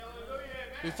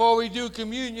Before we do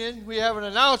communion, we have an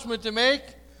announcement to make.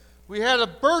 We had a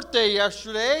birthday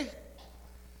yesterday,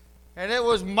 and it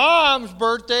was Mom's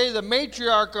birthday, the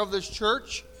matriarch of this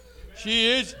church. She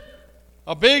is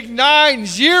a big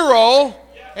 90.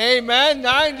 Amen.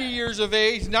 90 years of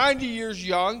age, 90 years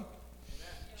young.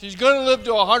 She's going to live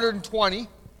to 120.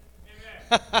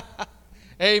 Amen.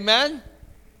 Amen.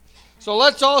 So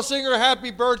let's all sing her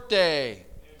happy birthday. Amen.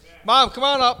 Mom, come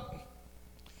on up.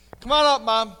 Come on up,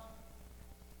 Mom.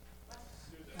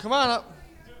 Come on up.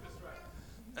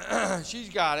 She's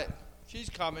got it. She's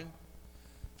coming.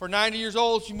 For 90 years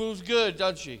old, she moves good,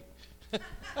 doesn't she?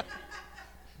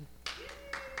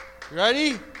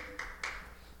 Ready?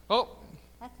 Oh.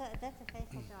 That's a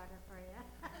faithful daughter for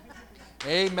you.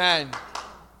 Amen.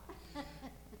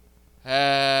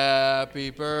 Happy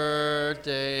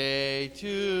birthday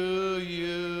to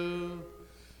you.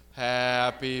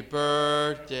 Happy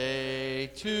birthday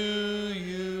to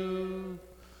you.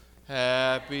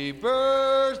 Happy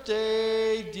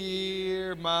birthday,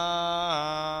 dear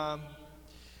Mom.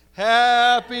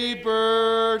 Happy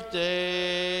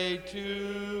birthday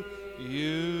to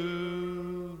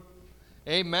you.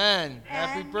 Amen.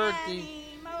 Happy birthday.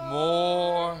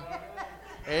 More.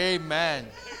 Amen.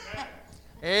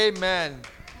 Amen.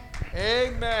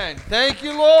 Amen. Thank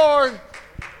you, Lord.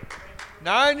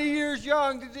 90 years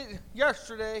young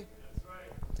yesterday.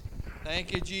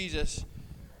 Thank you, Jesus.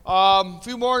 A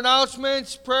few more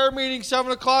announcements. Prayer meeting,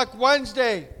 7 o'clock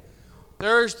Wednesday.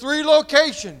 There's 3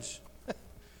 locations.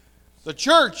 The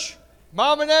church,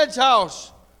 Mom and Ed's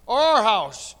house, or our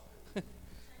house.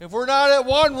 If we're not at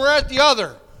one, we're at the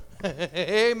other.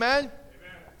 Amen?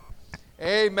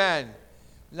 Amen.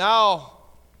 Now,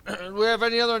 do we have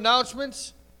any other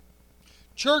announcements?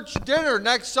 Church dinner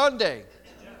next Sunday.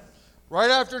 Right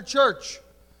after church.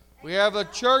 We have a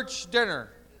church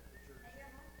dinner.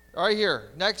 Right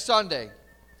here, next Sunday.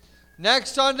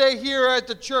 Next Sunday here at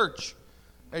the church.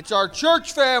 It's our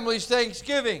church family's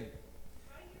Thanksgiving.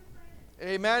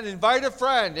 Amen. Invite a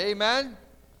friend. Amen.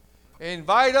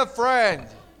 Invite a friend.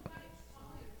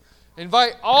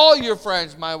 Invite all your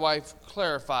friends, my wife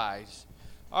clarifies.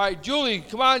 All right, Julie,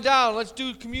 come on down. Let's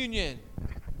do communion.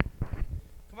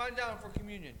 Come on down for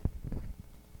communion.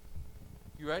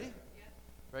 You ready? Yeah.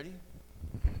 Ready?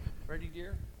 Ready,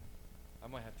 dear? I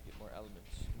might have to get more elements.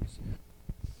 Let me see.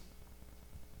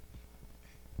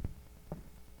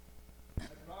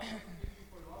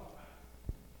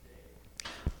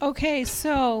 Okay,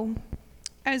 so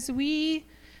as we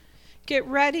get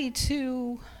ready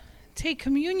to take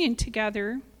communion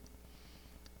together,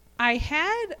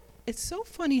 it's so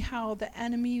funny how the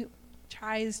enemy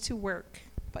tries to work,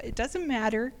 but it doesn't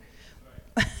matter.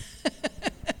 Right.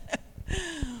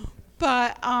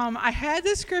 But I had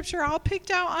the scripture all picked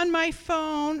out on my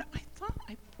phone. I thought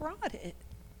I brought it.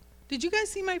 Did you guys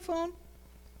see my phone?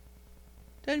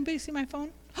 Did anybody see my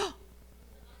phone?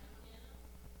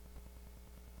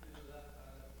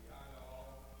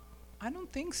 I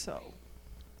don't think so.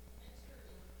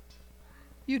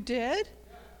 You did?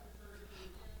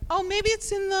 Oh, maybe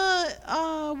it's in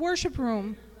the worship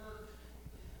room.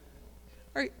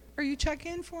 Are you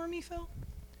checking for me, Phil?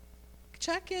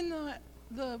 Check in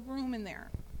the room in there.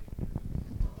 I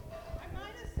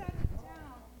might have set it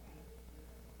down.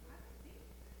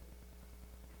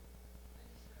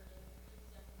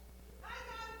 I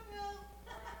got it, Phil.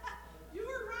 You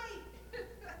were right.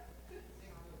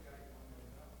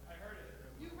 I heard it.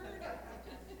 You heard it.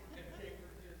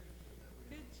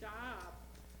 Good job.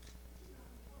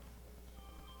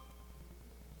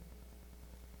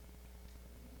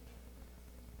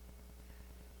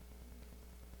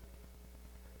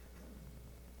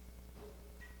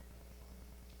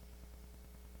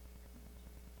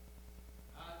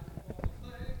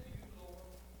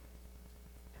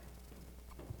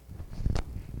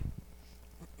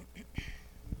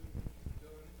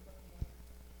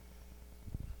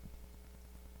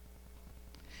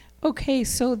 Okay,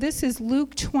 so this is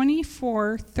Luke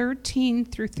 24:13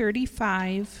 through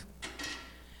 35.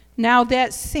 Now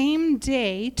that same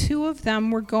day, 2 of them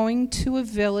were going to a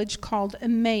village called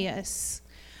Emmaus,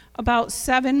 about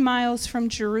 7 miles from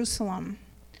Jerusalem.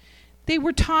 They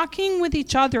were talking with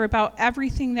each other about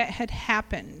everything that had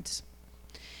happened.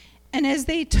 And as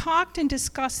they talked and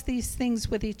discussed these things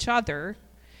with each other,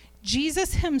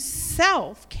 Jesus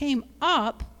himself came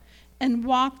up and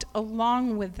walked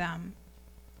along with them.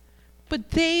 But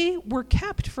they were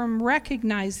kept from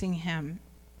recognizing him.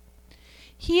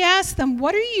 He asked them,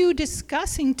 "What are you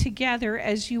discussing together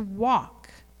as you walk?"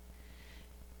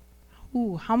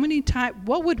 How many times,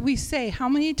 what would we say? How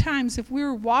many times if we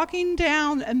were walking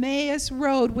down Emmaus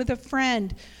Road with a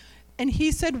friend and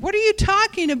he said, "What are you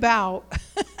talking about?"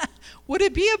 Would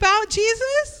it be about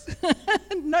Jesus?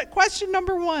 Question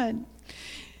number 1.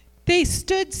 They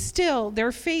stood still,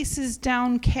 their faces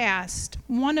downcast.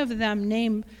 One of them,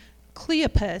 named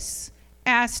Cleopas,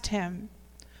 asked him,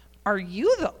 "Are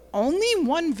you the only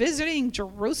one visiting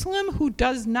Jerusalem who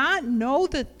does not know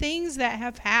the things that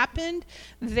have happened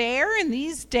there in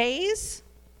these days?"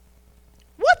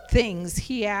 "What things?"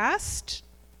 he asked.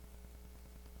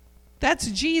 That's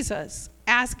Jesus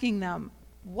asking them,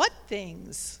 what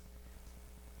things?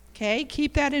 Okay,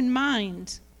 keep that in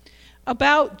mind.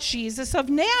 "About Jesus of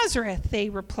Nazareth," they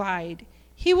replied.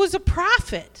 "He was a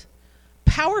prophet,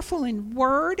 powerful in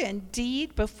word and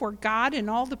deed before God and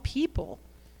all the people.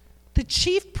 The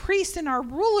chief priests and our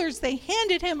rulers, they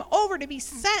handed him over to be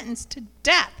sentenced to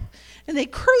death, and they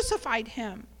crucified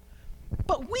him.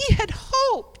 But we had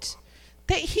hoped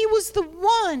that he was the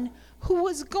one who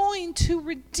was going to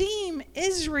redeem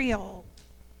Israel.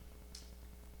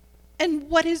 And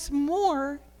what is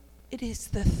more, it is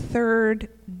the 3rd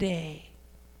day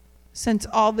since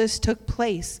all this took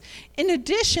place. In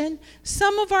addition,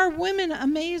 some of our women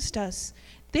amazed us.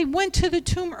 They went to the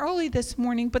tomb early this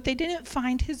morning, but they didn't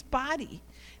find his body.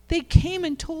 They came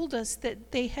and told us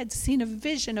that they had seen a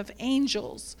vision of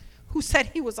angels who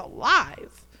said he was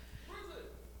alive.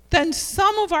 Then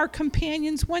some of our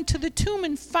companions went to the tomb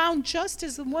and found just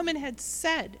as the woman had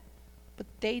said, but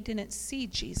they didn't see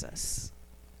Jesus."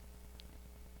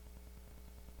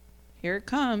 Here it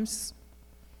comes.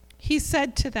 He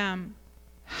said to them,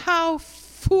 "How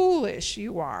foolish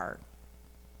you are,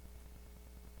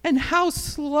 and how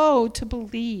slow to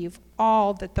believe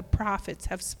all that the prophets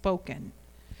have spoken.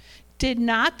 Did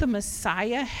not the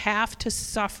Messiah have to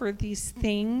suffer these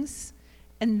things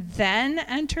and then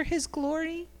enter his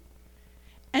glory?"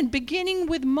 And beginning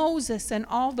with Moses and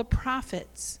all the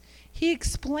prophets, he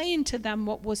explained to them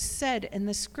what was said in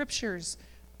the scriptures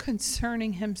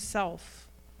concerning himself.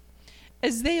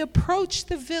 As they approached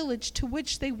the village to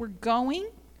which they were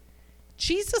going,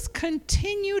 Jesus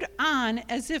continued on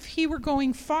as if he were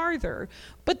going farther,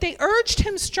 but they urged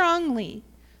him strongly,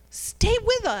 "Stay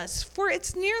with us, for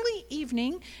it's nearly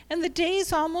evening and the day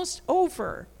is almost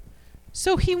over."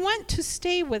 So he went to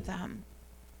stay with them.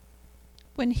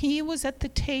 When he was at the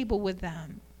table with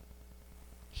them,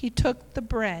 he took the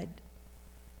bread,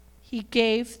 he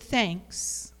gave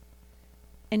thanks,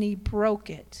 and he broke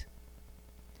it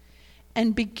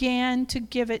and began to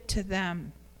give it to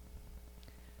them.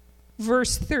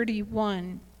 Verse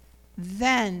 31,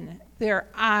 "Then their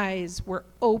eyes were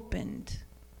opened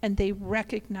and they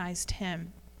recognized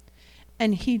him,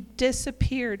 and he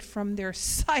disappeared from their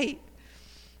sight."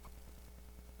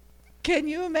 Can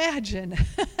you imagine?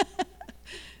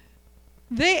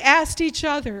 They asked each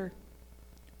other,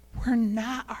 "Were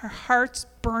not our hearts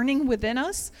burning within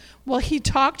us while he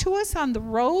talked to us on the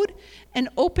road and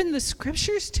opened the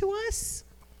scriptures to us?"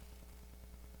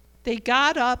 They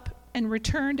got up and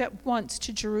returned at once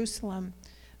to Jerusalem.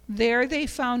 There they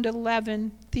found the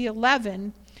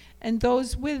 11, and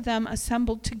those with them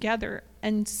assembled together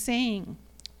and saying,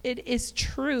 "It is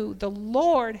true, the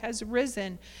Lord has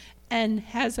risen and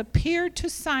has appeared to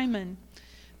Simon."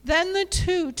 Then the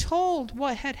two told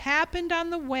what had happened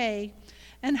on the way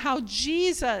and how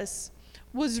Jesus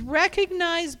was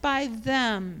recognized by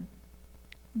them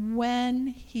when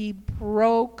he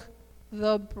broke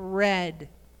the bread.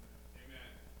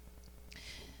 Amen.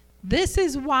 This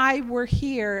is why we're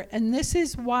here, and this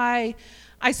is why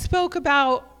I spoke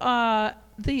about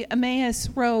the Emmaus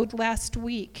Road last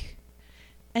week.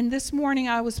 And this morning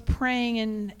I was praying,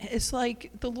 and it's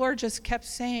like the Lord just kept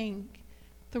saying,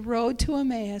 "The road to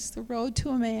Emmaus, the road to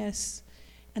Emmaus."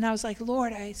 And I was like,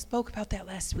 "Lord, I spoke about that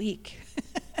last week."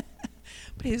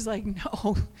 But he's like,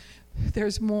 "No,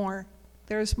 there's more.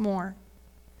 There's more."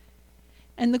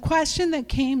 And the question that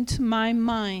came to my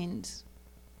mind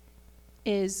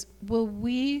is, will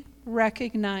we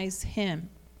recognize him?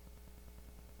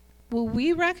 Will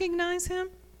we recognize him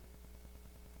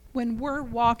when we're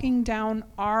walking down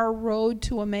our road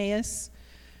to Emmaus?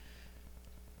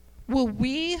 Will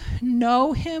we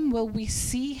know him? Will we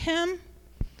see him?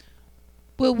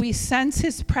 Will we sense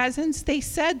his presence? They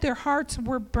said their hearts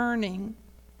were burning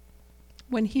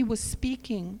when he was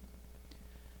speaking.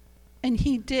 And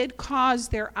he did cause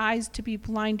their eyes to be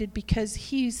blinded, because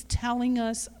he's telling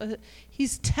us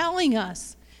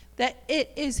that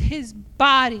it is his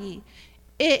body.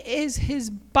 It is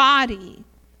his body,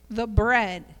 the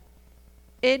bread.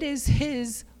 It is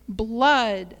his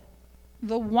blood,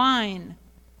 the wine,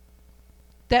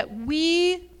 that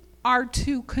we are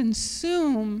to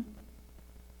consume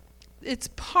It's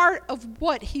part of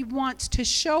what he wants to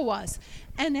show us.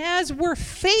 And as we're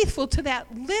faithful to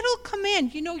that little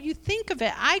command, you think of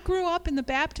it. I grew up in the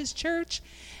Baptist church,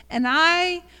 and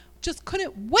I just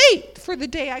couldn't wait for the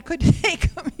day I could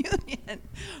take communion.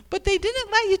 But they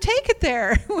didn't let you take it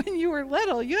there when you were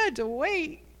little. You had to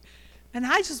wait. And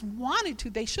I just wanted to.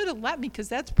 They should have let me, because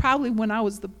that's probably when I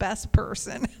was the best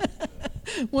person.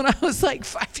 When I was like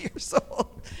 5 years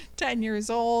old, 10 years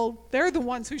old. They're the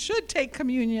ones who should take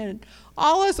communion.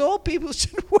 All us old people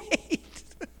should wait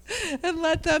and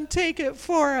let them take it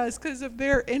for us because of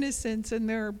their innocence and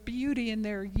their beauty and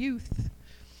their youth.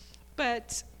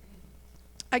 But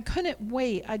I couldn't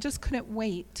wait. I just couldn't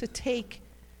wait to take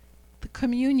the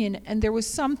communion. And there was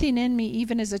something in me,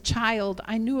 even as a child.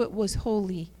 I knew it was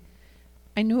holy.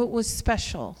 I knew it was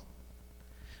special.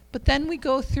 But then we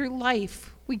go through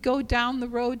life. We go down the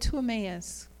road to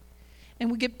Emmaus.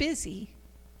 And we get busy.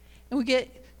 And we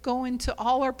go into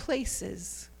all our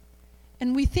places.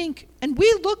 And we think, and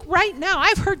we look right now.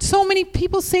 I've heard so many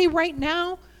people say right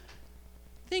now,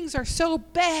 things are so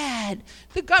bad.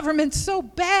 The government's so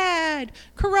bad.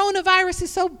 Coronavirus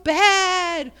is so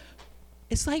bad.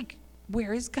 It's like,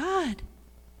 where is God?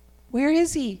 Where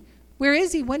is he? Where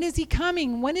is he? When is he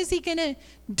coming? When is he going to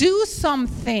do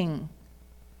something?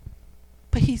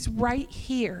 But he's right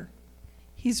here.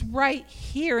 He's right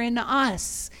here in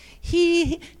us.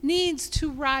 He needs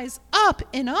to rise up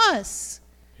in us.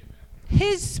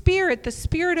 His Spirit, the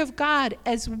Spirit of God,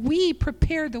 as we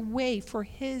prepare the way for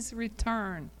his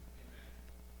return.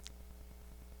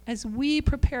 As we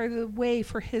prepare the way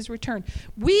for his return.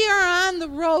 We are on the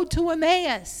road to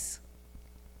Emmaus.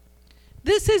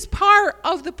 This is part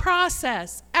of the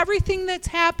process. Everything that's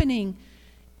happening,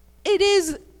 it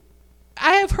is,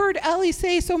 I have heard Ellie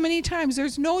say so many times,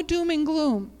 there's no doom and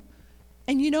gloom.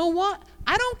 And you know what?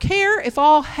 I don't care if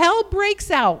all hell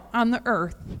breaks out on the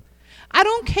earth. I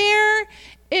don't care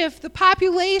if the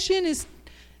population is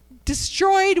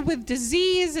destroyed with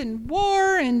disease and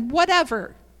war and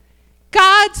whatever.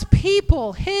 God's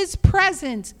people, his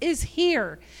presence is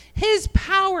here. His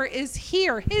power is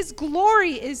here. His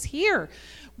glory is here.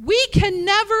 We can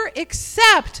never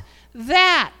accept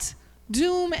that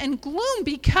doom and gloom,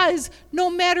 because no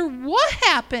matter what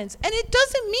happens, and it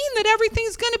doesn't mean that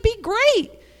everything's going to be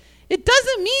great. It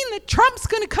doesn't mean that Trump's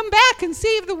going to come back and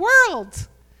save the world.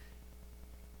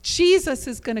 Jesus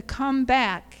is going to come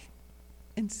back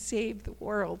and save the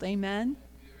world. Amen?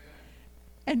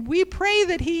 And we pray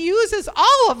that he uses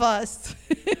all of us,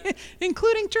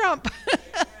 including Trump.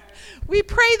 We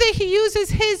pray that he uses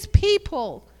his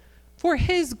people for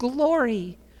his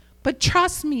glory. But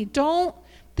trust me,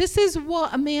 this is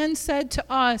what a man said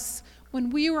to us when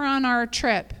we were on our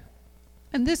trip.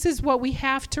 And this is what we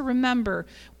have to remember.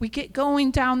 We get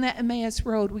going down that Emmaus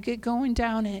road. We get going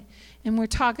down it. And we're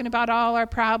talking about all our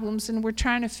problems. And we're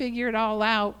trying to figure it all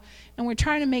out. And we're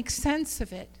trying to make sense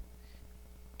of it.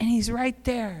 And he's right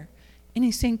there. And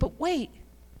he's saying, but wait,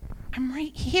 I'm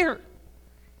right here.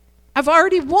 I've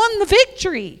already won the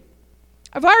victory.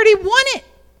 I've already won it.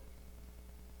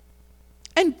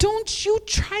 And don't you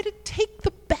try to take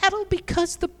the battle,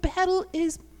 because the battle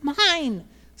is mine,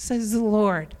 says the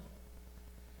Lord.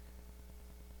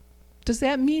 Does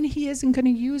that mean he isn't going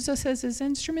to use us as his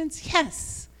instruments?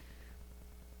 Yes.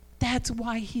 That's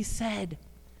why he said,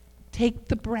 take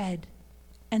the bread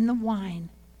and the wine.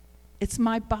 It's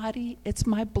my body, it's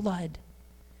my blood.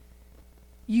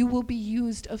 You will be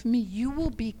used of me. You will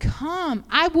become,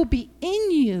 I will be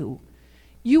in you.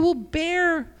 You will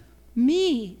bear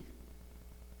me.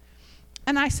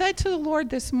 And I said to the Lord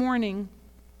this morning,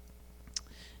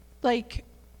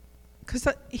 because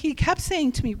he kept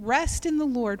saying to me, rest in the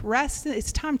Lord, rest.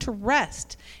 It's time to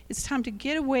rest. It's time to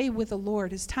get away with the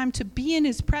Lord. It's time to be in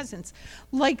his presence.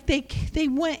 Like they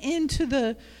went into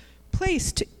the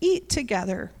place to eat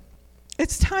together.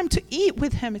 It's time to eat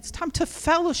with him. It's time to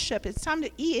fellowship. It's time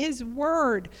to eat his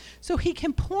word so he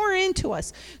can pour into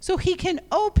us, so he can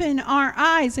open our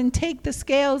eyes and take the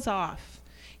scales off.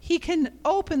 He can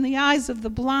open the eyes of the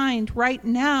blind right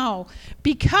now,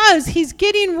 because he's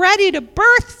getting ready to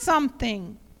birth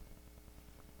something.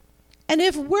 And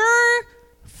if we're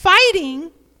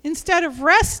fighting instead of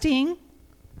resting,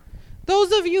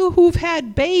 those of you who've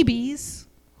had babies,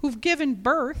 who've given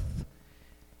birth,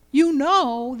 you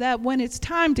know that when it's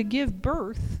time to give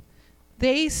birth,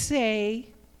 they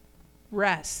say,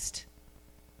 rest.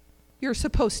 You're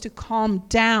supposed to calm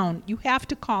down. You have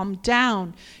to calm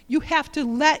down. You have to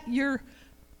let your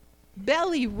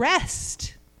belly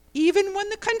rest. Even when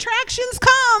the contractions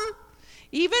come,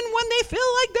 even when they feel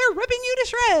like they're ripping you to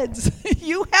shreds,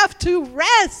 you have to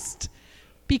rest,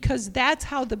 because that's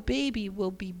how the baby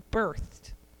will be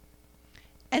birthed.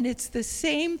 And it's the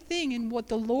same thing in what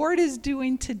the Lord is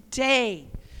doing today.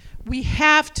 We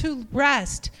have to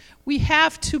rest. We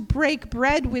have to break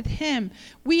bread with him.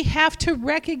 We have to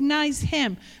recognize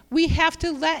him. We have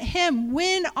to let him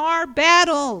win our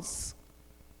battles.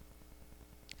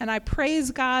 And I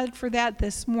praise God for that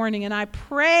this morning. And I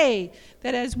pray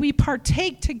that as we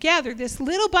partake together, this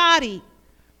little body,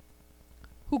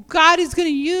 who God is going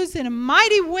to use in a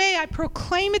mighty way, I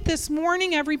proclaim it this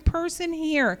morning, every person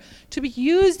here, to be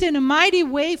used in a mighty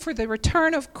way for the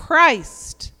return of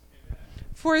Christ.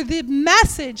 For the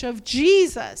message of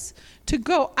Jesus to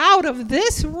go out of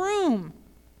this room.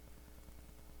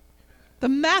 The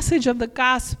message of the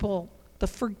gospel, the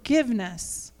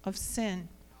forgiveness of sin.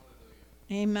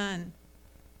 Amen.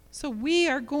 So we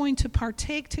are going to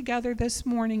partake together this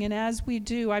morning, and as we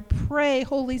do, I pray,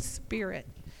 Holy Spirit,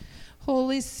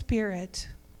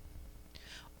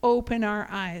 open our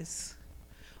eyes.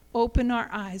 Open our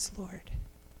eyes, Lord.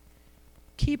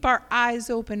 Keep our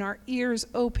eyes open, our ears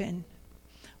open.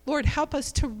 Lord, help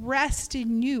us to rest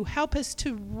in you. Help us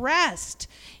to rest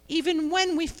even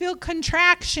when we feel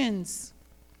contractions.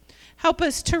 Help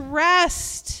us to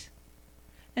rest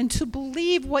and to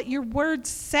believe what your word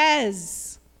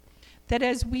says. That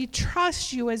as we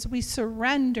trust you, as we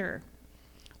surrender,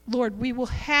 Lord, we will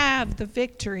have the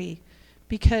victory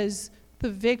because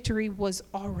the victory was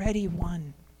already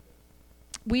won.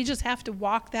 We just have to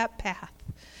walk that path.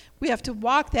 We have to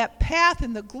walk that path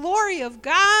in the glory of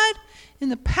God, in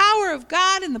the power of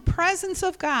God, in the presence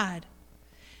of God.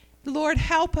 Lord,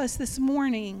 help us this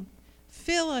morning.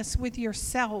 Fill us with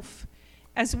yourself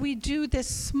as we do this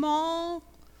small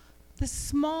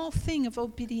thing of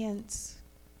obedience,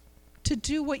 to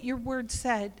do what your word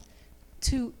said,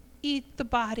 to eat the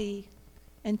body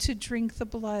and to drink the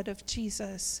blood of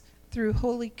Jesus through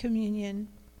Holy Communion,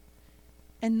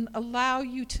 and allow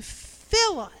you to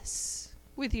fill us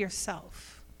with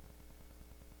yourself.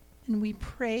 And we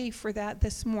pray for that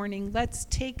this morning. Let's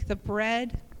take the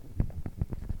bread.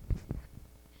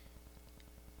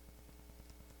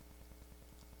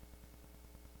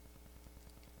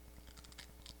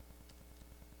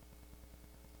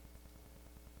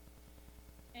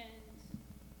 And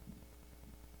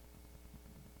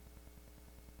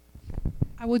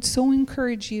I would so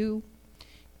encourage you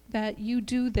that you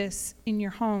do this in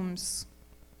your homes.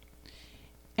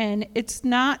 And it's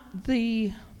not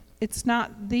these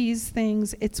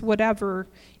things, it's whatever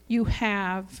you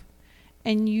have,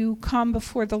 and you come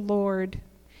before the Lord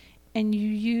and you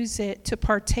use it to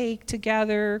partake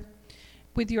together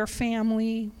with your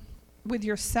family, with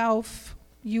yourself,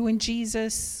 you and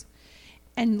Jesus,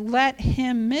 and let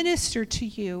him minister to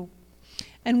you.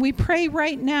 And we pray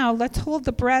right now, let's hold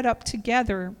the bread up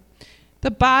together.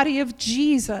 The body of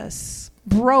Jesus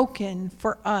broken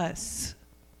for us,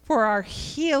 for our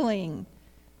healing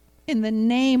in the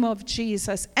name of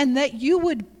Jesus, and that you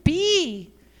would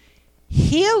be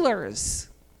healers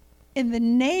in the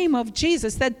name of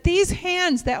Jesus, that these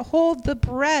hands that hold the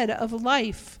bread of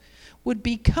life would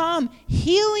become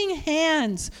healing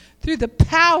hands through the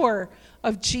power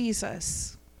of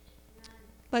Jesus.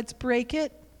 Let's break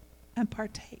it and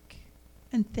partake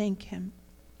and thank him.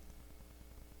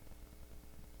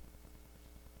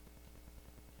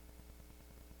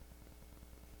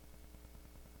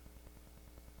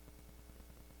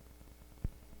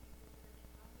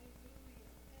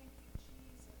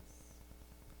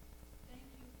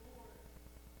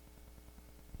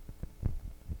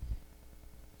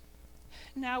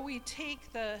 Now we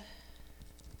take the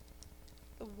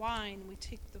wine. We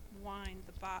take the wine,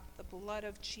 the blood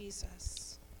of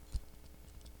Jesus.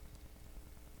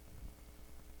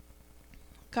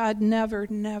 God, never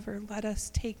let us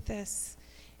take this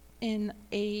in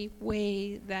a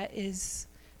way that is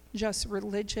just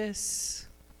religious,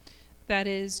 that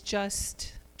is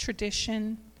just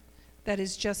tradition, that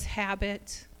is just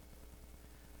habit.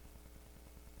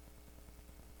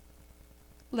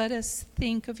 Let us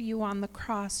think of you on the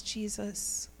cross,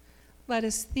 Jesus. Let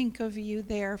us think of you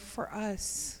there for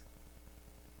us.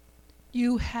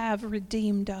 You have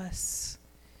redeemed us.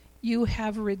 You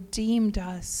have redeemed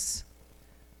us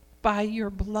by your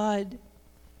blood.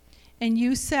 And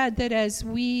you said that as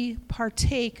we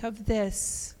partake of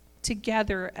this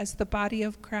together as the body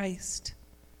of Christ,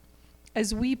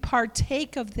 as we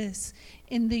partake of this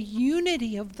in the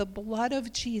unity of the blood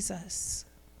of Jesus,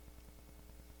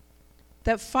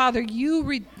 that, Father, you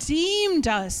redeemed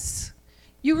us.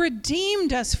 You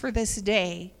redeemed us for this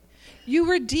day. You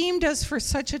redeemed us for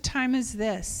such a time as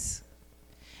this.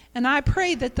 And I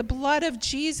pray that the blood of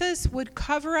Jesus would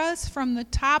cover us from the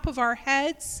top of our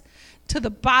heads to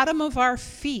the bottom of our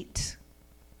feet.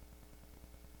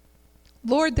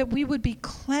 Lord, that we would be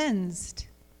cleansed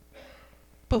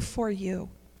before you.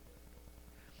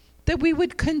 That we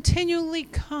would continually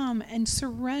come and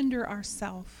surrender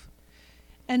ourselves.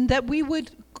 And that we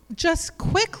would just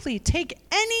quickly take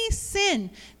any sin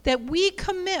that we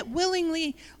commit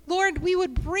willingly. Lord, we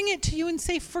would bring it to you and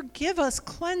say, forgive us,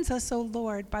 cleanse us, O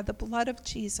Lord, by the blood of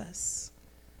Jesus.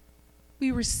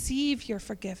 We receive your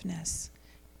forgiveness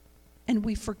and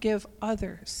we forgive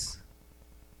others.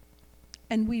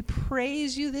 And we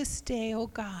praise you this day, O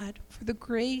God, for the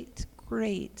great,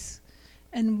 great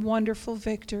and wonderful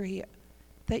victory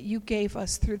that you gave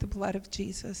us through the blood of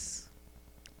Jesus.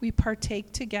 We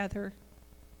partake together.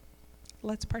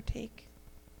 Let's partake.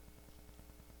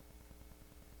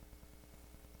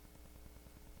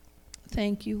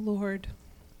 Thank you, Lord.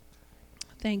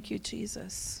 Thank you,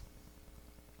 Jesus.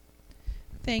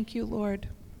 Thank you, Lord.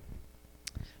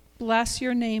 Bless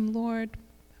your name, Lord.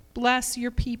 Bless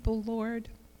your people, Lord.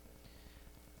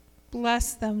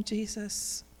 Bless them,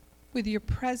 Jesus. With your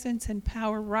presence and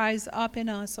power, rise up in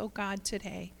us, O God,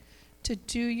 today to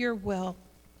do your will,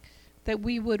 that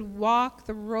we would walk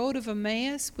the road of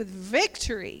Emmaus with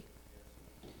victory.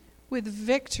 With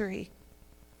victory.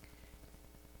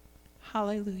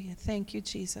 Hallelujah. Thank you,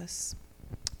 Jesus.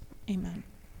 Amen.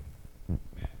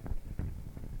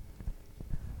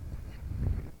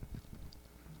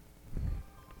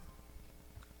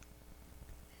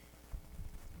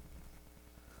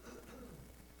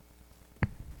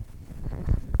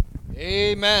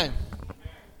 Amen.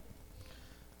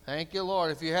 Thank you, Lord.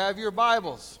 If you have your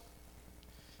Bibles,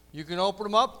 you can open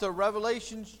them up to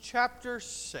Revelation chapter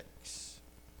 6.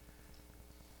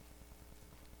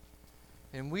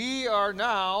 And we are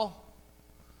now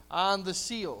on the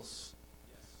seals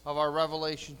of our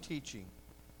Revelation teaching.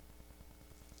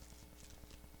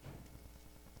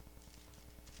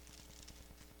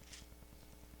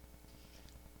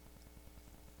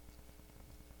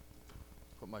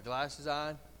 Put my glasses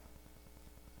on.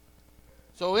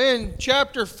 So in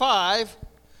chapter 5,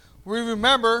 we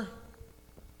remember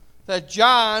that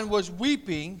John was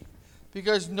weeping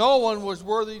because no one was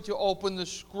worthy to open the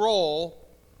scroll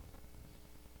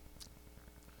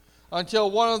until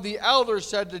one of the elders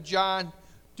said to John,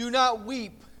 "Do not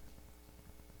weep.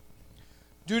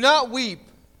 Do not weep.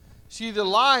 See, the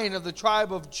Lion of the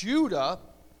tribe of Judah,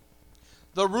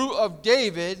 the root of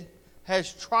David,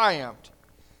 has triumphed.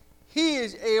 He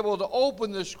is able to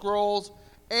open the scrolls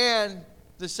and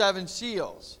the 7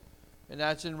 seals." And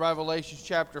that's in Revelation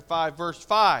chapter 5, verse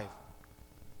 5.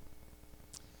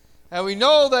 And we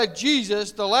know that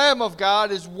Jesus, the Lamb of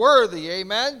God, is worthy,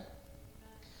 amen?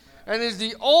 And is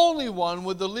the only one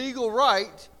with the legal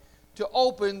right to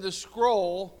open the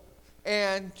scroll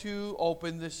and to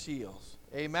open the seals.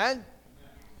 Amen?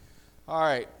 All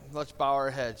right, let's bow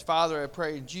our heads. Father, I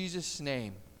pray in Jesus'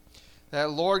 name that,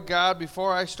 Lord God,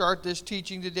 before I start this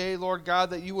teaching today, Lord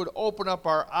God, that you would open up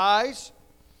our eyes,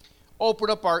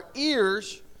 open up our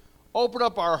ears, open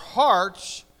up our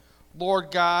hearts,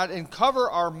 Lord God, and cover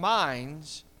our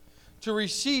minds to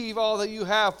receive all that you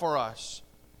have for us.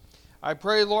 I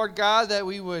pray, Lord God, that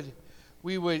we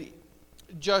would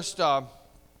just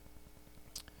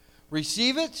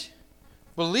receive it,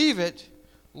 believe it,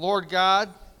 Lord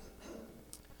God,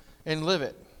 and live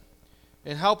it.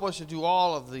 And help us to do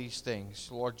all of these things,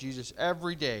 Lord Jesus,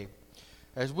 every day.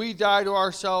 As we die to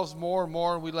ourselves more and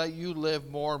more, and we let you live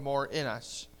more and more in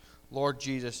us, Lord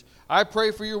Jesus. I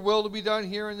pray for your will to be done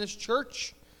here in this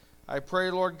church. I pray,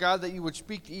 Lord God, that you would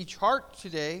speak to each heart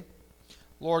today,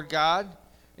 Lord God,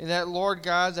 and that, Lord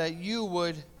God, that you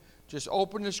would just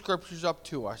open the scriptures up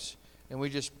to us. And we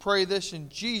just pray this in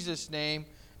Jesus' name.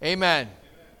 Amen.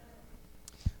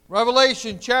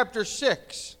 Revelation chapter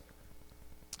 6.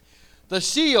 The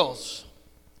seals.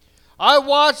 I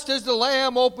watched as the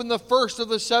Lamb opened the first of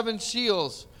the 7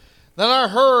 seals. Then I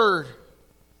heard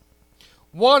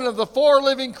one of the 4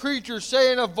 living creatures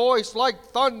say in a voice like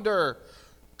thunder,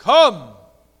 "Come."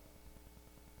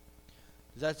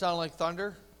 Does that sound like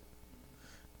thunder?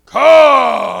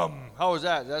 Come! How was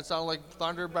that? Does that sound like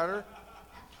thunder better?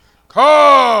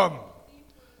 Come!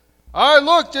 I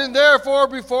looked, and therefore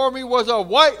before me was a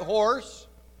white horse.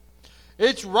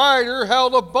 Its rider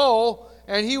held a bow,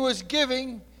 and he was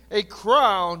giving a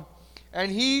crown,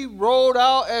 and he rode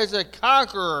out as a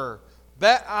conqueror,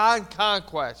 bent on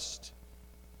conquest.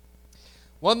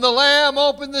 When the Lamb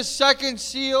opened the 2nd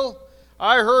seal,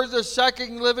 I heard the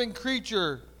 2nd living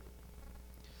creature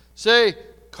say,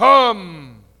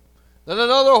 "Come." Then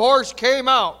another horse came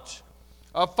out,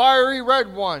 a fiery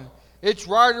red one. Its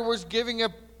rider was giving a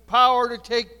power to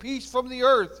take peace from the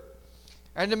earth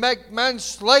and to make men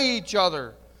slay each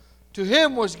other. To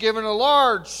him was given a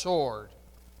large sword.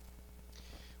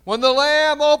 When the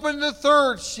Lamb opened the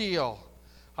third seal,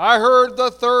 I heard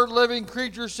the third living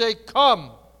creature say,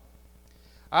 "Come."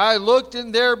 I looked,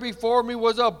 and there before me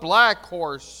was a black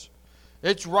horse.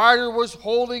 Its rider was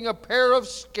holding a pair of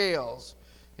scales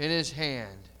in his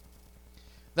hand.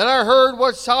 Then I heard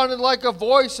what sounded like a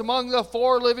voice among the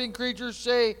four living creatures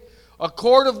say, "A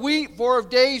quart of wheat for a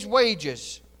day's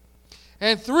wages,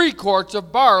 and 3 quarts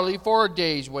of barley for a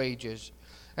day's wages.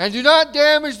 And do not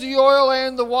damage the oil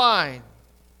and the wine."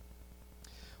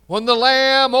 When the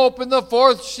Lamb opened the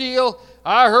fourth seal,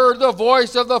 I heard the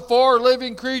voice of the four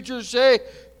living creatures say,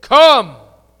 "Come."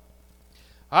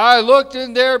 I looked,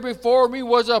 and there before me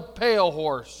was a pale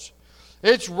horse.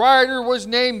 Its rider was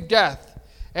named Death,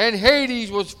 and Hades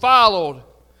was following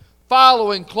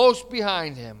close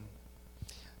behind him.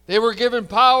 They were given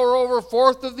power over a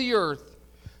fourth of the earth,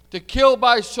 to kill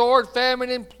by sword, famine,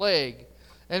 and plague,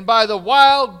 and by the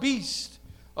wild beast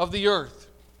of the earth.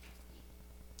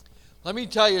 Let me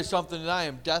tell you something that I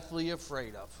am deathly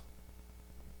afraid of.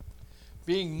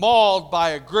 Being mauled by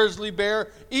a grizzly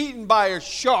bear, eaten by a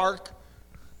shark.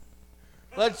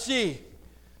 Let's see.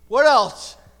 What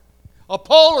else? A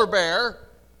polar bear.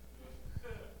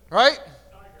 Right?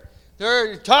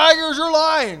 There are tigers or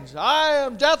lions. I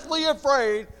am deathly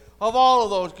afraid of all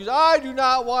of those because I do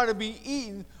not want to be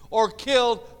eaten or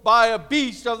killed by a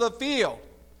beast of the field.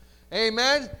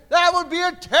 Amen? That would be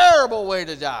a terrible way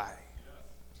to die.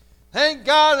 Thank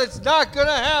God it's not going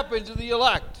to happen to the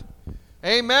elect.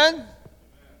 Amen?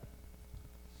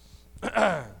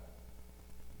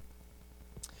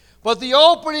 But the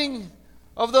opening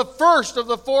of the first of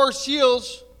the 4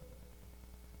 seals,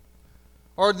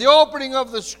 or the opening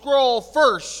of the scroll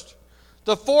first,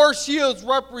 the 4 seals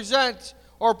represent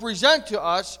or present to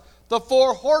us the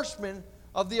 4 horsemen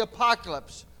of the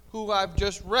apocalypse, who I've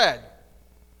just read.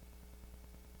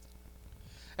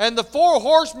 And the 4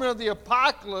 horsemen of the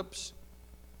apocalypse,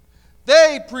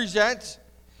 they present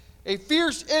a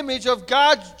fierce image of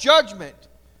God's judgment.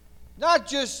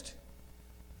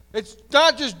 It's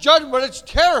not just judgment, but it's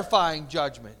terrifying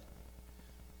judgment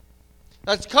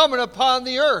that's coming upon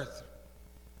the earth.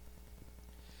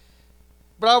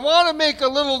 But I want to make a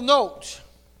little note.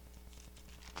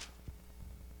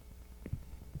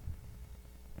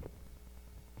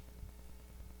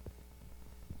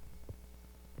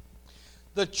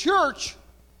 The church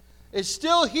is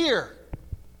still here.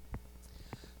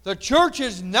 The church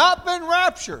has not been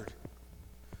raptured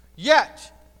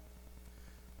yet.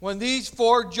 When these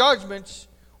 4 judgments,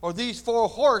 or these 4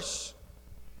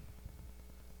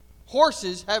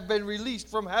 horses have been released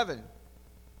from heaven.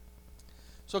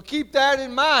 So keep that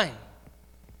in mind.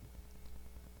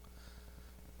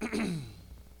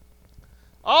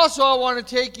 Also, I want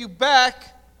to take you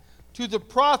back to the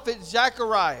prophet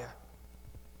Zechariah.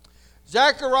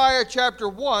 Zechariah chapter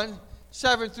 1,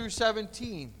 7 through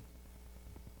 17.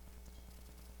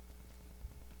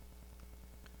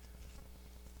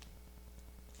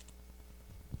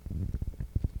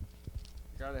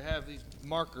 Got to have these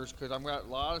markers because I've got a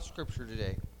lot of scripture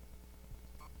today.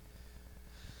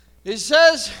 It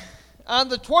says, on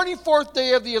the 24th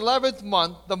day of the 11th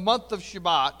month, the month of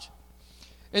Shebat,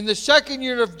 in the 2nd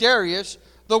year of Darius,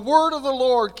 the word of the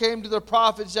Lord came to the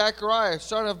prophet Zechariah,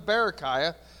 son of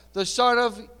Berechiah, the son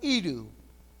of Iddo.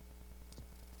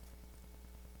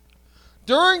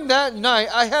 During that night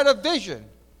I had a vision,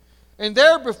 and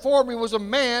there before me was a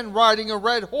man riding a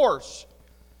red horse.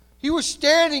 He was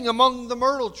standing among the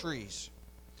myrtle trees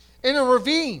in a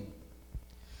ravine.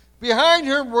 Behind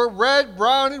him were red,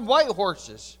 brown, and white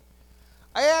horses.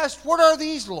 I asked, "What are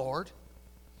these, Lord?"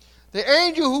 The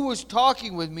angel who was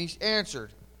talking with me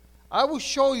answered, "I will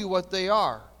show you what they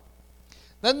are."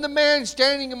 Then the man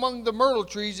standing among the myrtle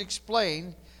trees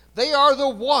explained, "They are the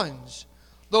ones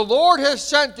the Lord has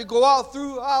sent to go out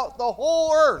throughout the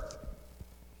whole earth."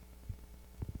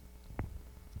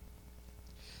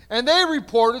 And they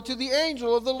reported to the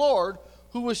angel of the Lord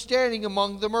who was standing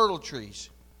among the myrtle trees,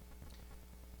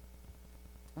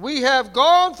 "We have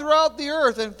gone throughout the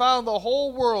earth and found the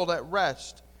whole world at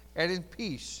rest and in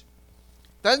peace."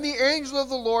 Then the angel of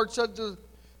the Lord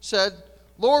said,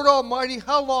 "Lord Almighty,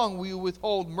 how long will you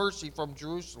withhold mercy from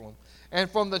Jerusalem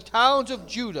and from the towns of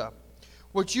Judah,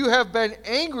 which you have been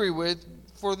angry with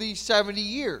for these 70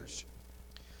 years?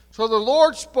 So the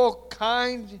Lord spoke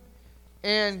kind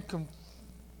and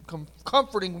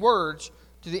comforting words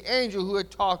to the angel who had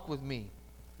talked with me.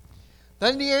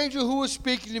 Then the angel who was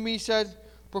speaking to me said,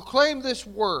 "Proclaim this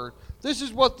word. This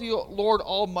is what the Lord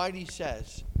Almighty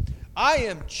says. I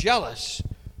am jealous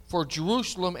for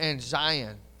Jerusalem and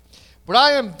Zion, but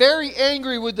I am very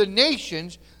angry with the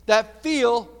nations that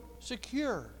feel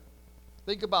secure."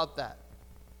 Think about that.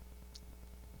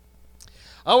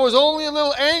 I was only a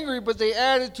little angry, but they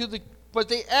added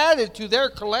to their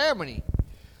calamity.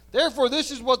 Therefore,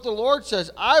 this is what the Lord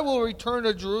says: I will return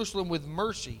to Jerusalem with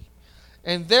mercy,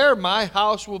 and there my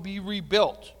house will be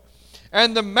rebuilt,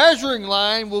 and the measuring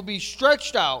line will be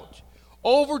stretched out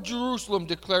over Jerusalem,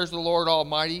 declares the Lord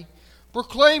Almighty.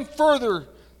 Proclaim further,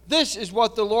 this is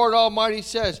what the Lord Almighty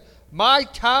says: my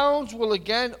towns will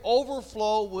again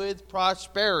overflow with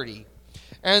prosperity,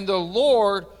 and the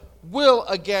Lord will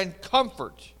again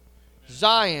comfort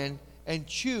Zion and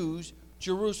choose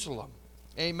Jerusalem.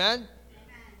 Amen?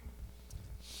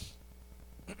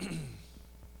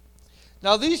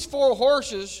 Now these 4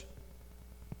 horses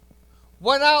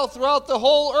went out throughout the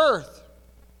whole earth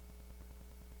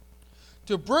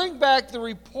to bring back the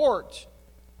report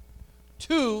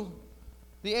to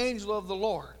the angel of the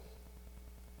Lord.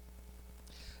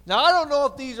 Now I don't know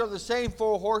if these are the same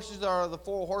 4 horses that are the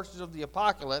 4 horses of the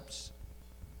apocalypse,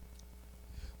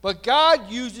 but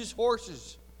God uses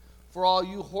horses for all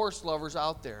you horse lovers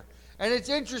out there. And it's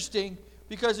interesting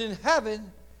because in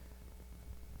heaven,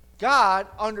 God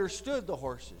understood the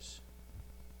horses.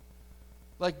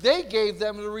 Like they gave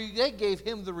him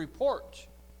the report.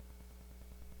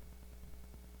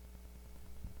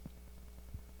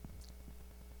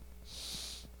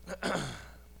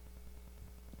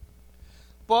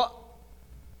 But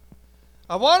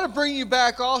I want to bring you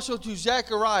back also to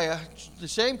Zechariah, the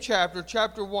same chapter,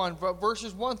 chapter 1,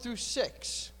 verses 1 through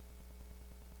 6.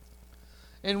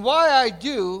 And why I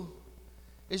do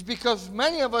is because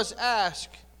many of us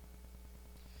ask,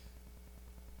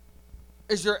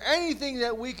 is there anything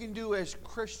that we can do as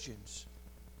Christians?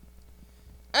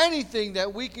 Anything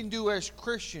that we can do as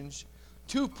Christians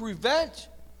to prevent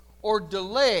or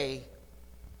delay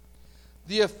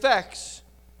the effects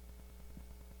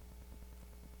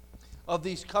of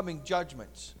these coming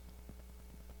judgments?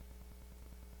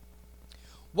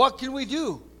 What can we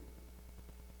do?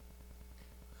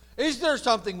 Is there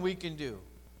something we can do?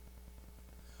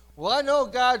 Well, I know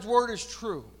God's word is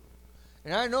true.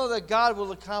 And I know that God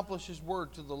will accomplish his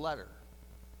word to the letter.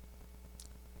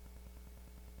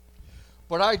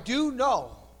 But I do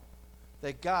know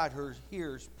that God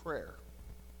hears prayer.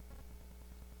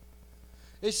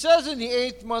 It says in the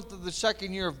 8th month of the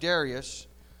 2nd year of Darius,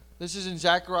 this is in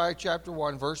Zechariah chapter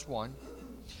 1, verse 1,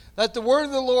 that the word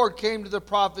of the Lord came to the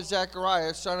prophet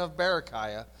Zechariah, son of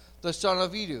Berechiah, the son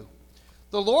of Iddo.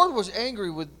 The Lord was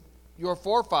angry with your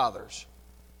forefathers.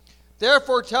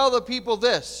 Therefore tell the people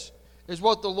this is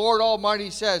what the Lord Almighty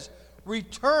says: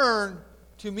 return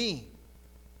to me,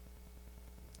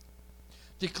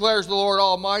 declares the Lord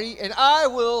Almighty, and I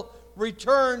will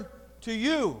return to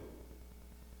you.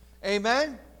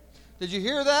 Amen? Did you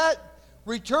hear that?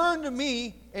 Return to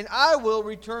me, and I will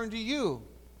return to you.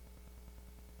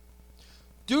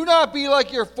 Do not be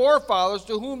like your forefathers,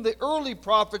 to whom the early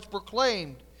prophets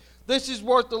proclaimed. This is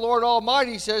what the Lord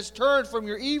Almighty says: turn from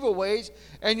your evil ways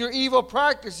and your evil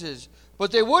practices.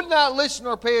 But they would not listen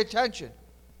or pay attention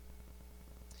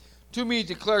to me,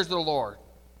 declares the Lord.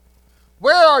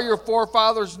 Where are your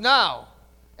forefathers now?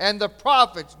 And the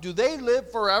prophets, do they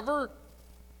live forever?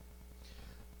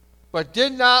 But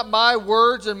did not my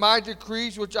words and my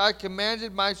decrees, which I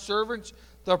commanded my servants,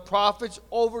 the prophets,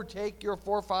 overtake your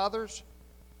forefathers?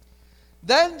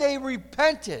 Then they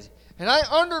repented, and I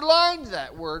underlined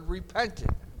that word,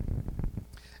 repented,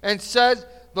 and said,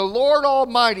 the Lord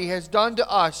Almighty has done to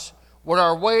us what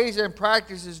our ways and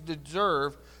practices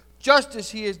deserve, just as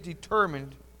he is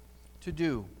determined to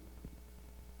do.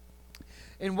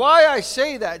 And why I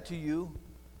say that to you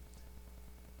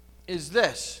is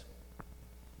this.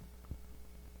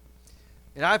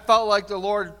 And I felt like the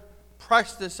Lord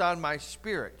pressed this on my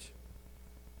spirit.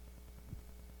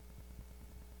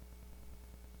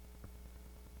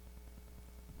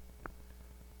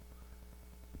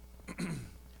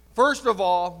 First of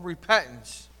all,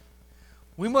 repentance.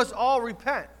 We must all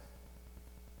repent.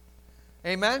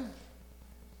 Amen?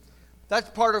 That's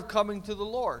part of coming to the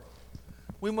Lord.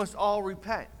 We must all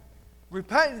repent.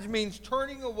 Repentance means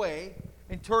turning away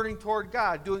and turning toward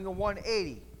God, doing a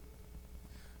 180.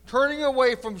 Turning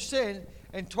away from sin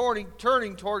and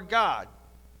turning toward God.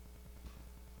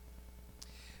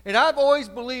 And I've always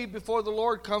believed before the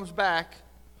Lord comes back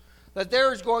that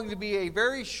there is going to be a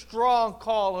very strong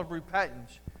call of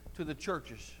repentance to the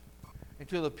churches and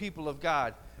to the people of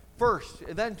God first,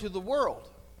 and then to the world.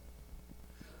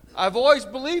 I've always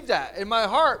believed that in my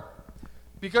heart,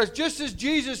 because just as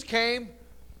Jesus came,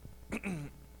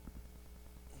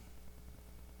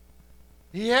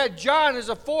 he had John as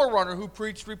a forerunner who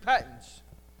preached repentance.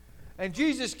 And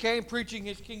Jesus came preaching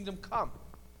his kingdom come.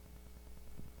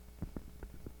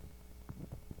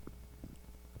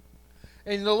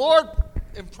 And the Lord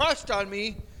impressed on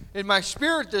me in my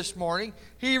spirit this morning.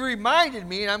 He reminded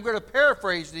me, and I'm going to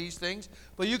paraphrase these things,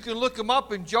 but you can look them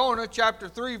up in Jonah chapter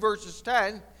 3, verses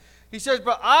 10. He says,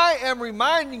 but I am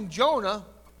reminding Jonah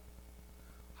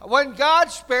when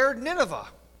God spared Nineveh,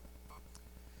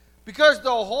 because the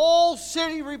whole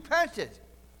city repented.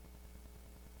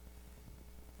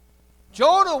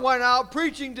 Jonah went out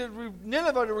preaching to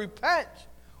Nineveh to repent,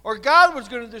 or God was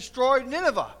going to destroy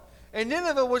Nineveh. And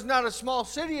Nineveh was not a small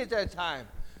city at that time.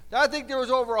 I think there was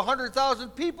over 100,000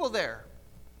 people there.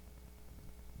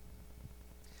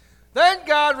 Then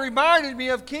God reminded me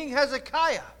of King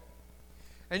Hezekiah.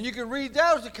 And you can read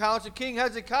those accounts of King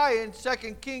Hezekiah in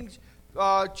 2 Kings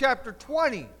chapter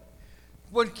 20.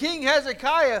 When King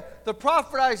Hezekiah, the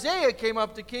prophet Isaiah came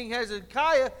up to King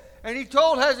Hezekiah, and he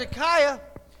told Hezekiah,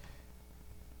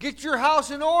 get your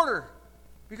house in order,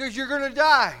 because you're going to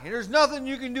die, and there's nothing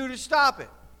you can do to stop it.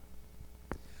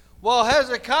 Well,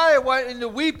 Hezekiah went into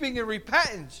weeping and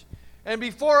repentance, and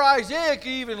before Isaiah could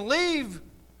even leave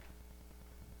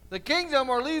the kingdom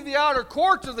or leave the outer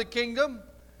courts of the kingdom,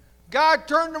 God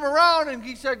turned him around and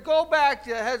he said, go back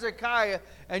to Hezekiah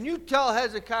and you tell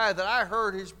Hezekiah that I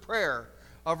heard his prayer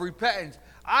of repentance.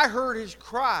 I heard his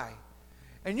cry.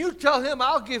 And you tell him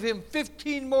I'll give him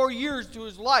 15 more years to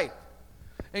his life.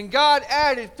 And God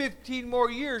added 15 more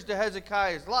years to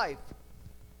Hezekiah's life.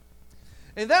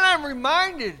 And then I'm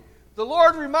reminded, the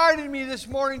Lord reminded me this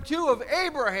morning too of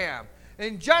Abraham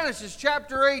in Genesis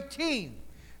chapter 18.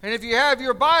 And if you have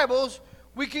your Bibles,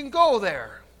 we can go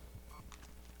there.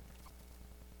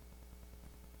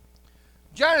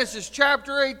 Genesis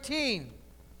chapter 18.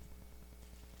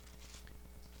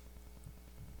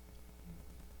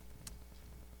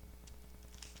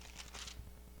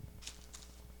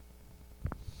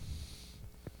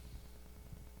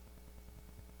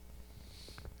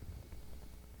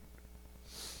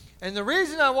 And the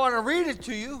reason I want to read it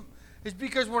to you is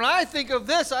because when I think of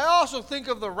this, I also think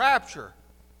of the rapture,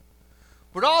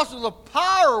 but also the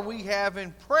power we have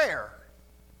in prayer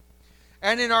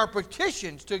and in our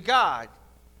petitions to God.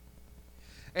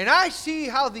 And I see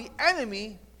how the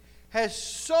enemy has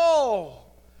so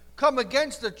come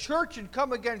against the church and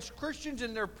come against Christians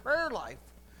in their prayer life.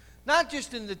 Not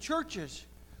just in the churches,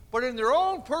 but in their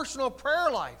own personal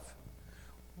prayer life.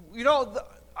 You know,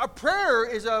 a prayer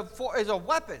is a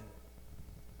weapon.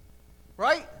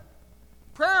 Right?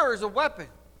 Prayer is a weapon.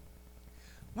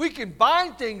 We can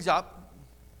bind things up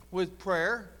with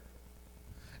prayer,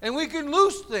 and we can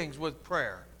loose things with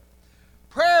prayer.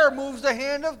 Prayer moves the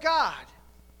hand of God.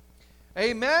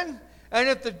 Amen? And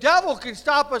if the devil can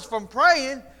stop us from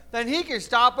praying, then he can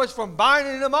stop us from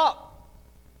binding them up.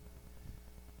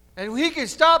 And he can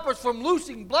stop us from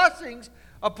loosing blessings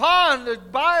upon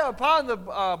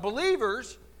the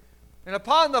believers and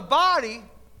upon the body.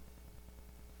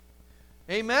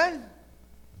 Amen?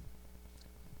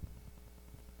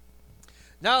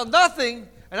 Now nothing,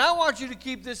 and I want you to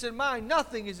keep this in mind,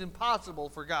 nothing is impossible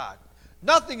for God.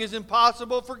 Nothing is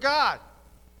impossible for God.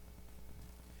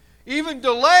 Even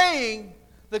delaying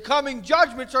the coming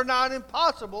judgments are not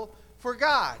impossible for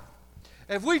God.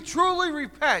 If we truly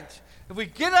repent, if we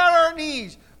get on our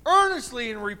knees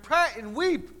earnestly and repent and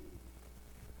weep,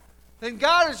 then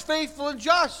God is faithful and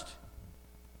just.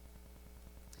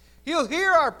 He'll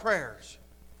hear our prayers.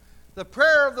 The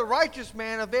prayer of the righteous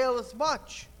man availeth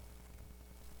much.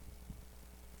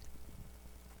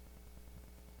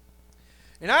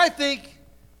 And I think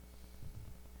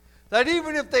that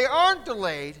even if they aren't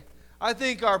delayed, I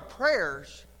think our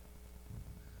prayers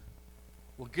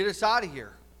will get us out of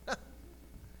here.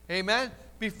 Amen?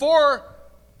 Before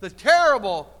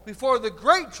the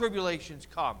great tribulations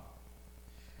come.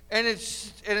 And it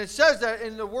says that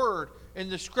in the Word, in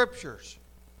the Scriptures.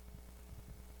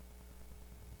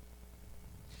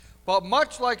 But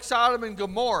much like Sodom and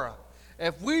Gomorrah,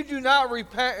 if we do not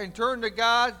repent and turn to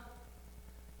God,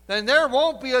 then there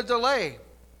won't be a delay.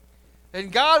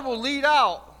 And God will lead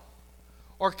out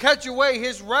or catch away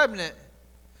his remnant,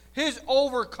 his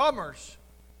overcomers,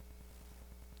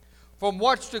 from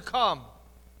what's to come.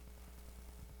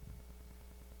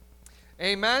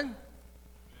 Amen?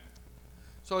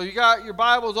 So you got your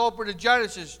Bibles open to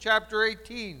Genesis chapter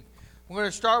 18. We're going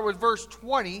to start with verse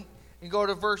 20 and go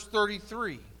to verse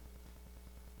 33.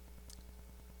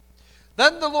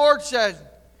 Then the Lord said,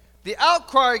 the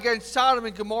outcry against Sodom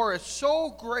and Gomorrah is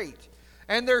so great,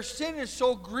 and their sin is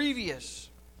so grievous,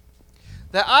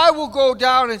 that I will go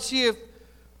down and see if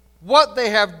what they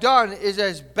have done is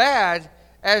as bad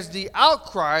as the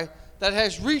outcry that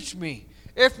has reached me.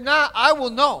 If not, I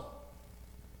will know.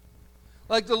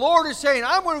 Like the Lord is saying,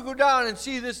 I'm going to go down and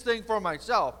see this thing for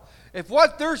myself. If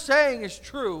what they're saying is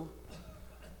true,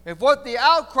 if what the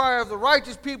outcry of the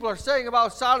righteous people are saying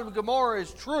about Sodom and Gomorrah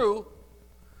is true,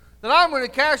 then I'm going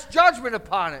to cast judgment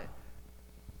upon it.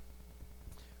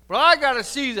 But I got to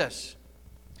see this,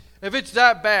 if it's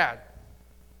that bad.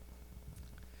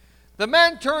 The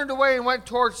men turned away and went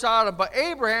toward Sodom, but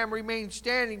Abraham remained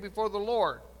standing before the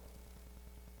Lord.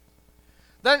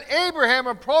 Then Abraham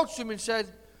approached him and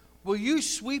said, "Will you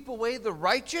sweep away the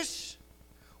righteous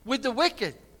with the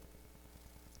wicked?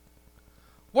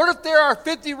 What if there are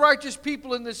 50 righteous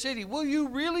people in the city? Will you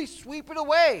really sweep it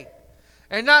away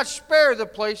and not spare the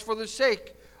place for the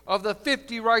sake of the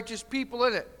 50 righteous people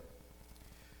in it?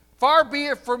 Far be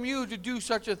it from you to do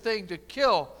such a thing, to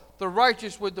kill the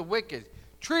righteous with the wicked,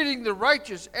 treating the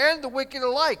righteous and the wicked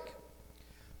alike.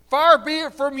 Far be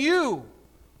it from you.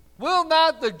 Will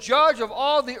not the judge of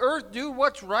all the earth do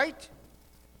what's right?"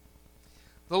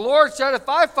 The Lord said, "If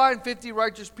I find 50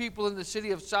 righteous people in the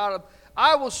city of Sodom,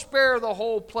 I will spare the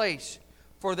whole place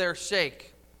for their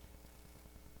sake."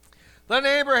 Then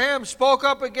Abraham spoke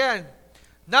up again.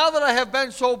 "Now that I have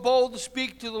been so bold to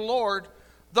speak to the Lord,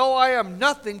 though I am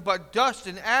nothing but dust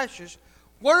and ashes,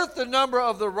 what if the number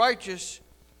of the righteous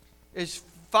is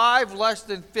 5 less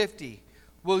than 50?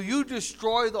 Will you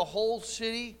destroy the whole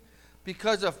city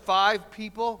because of 5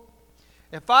 people?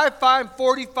 If I find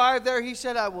 45 there," he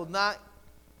said, "I will not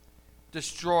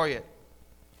destroy it."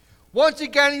 Once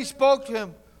again he spoke to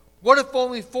him. "What if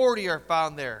only 40 are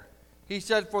found there?" He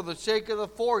said, "For the sake of the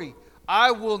 40,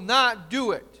 I will not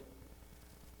do it."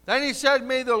 Then he said,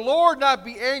 "May the Lord not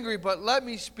be angry, but let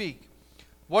me speak.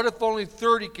 What if only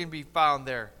 30 can be found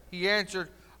there?" He answered,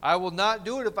 "I will not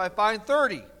do it if I find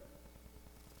 30.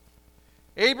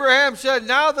 Abraham said,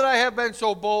 "Now that I have been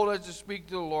so bold as to speak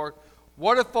to the Lord,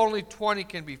 what if only 20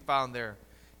 can be found there?"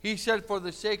 He said, "For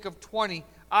the sake of 20,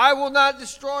 I will not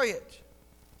destroy it."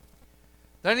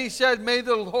 Then he said, "May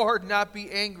the Lord not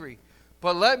be angry,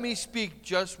 but let me speak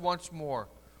just once more.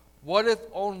 What if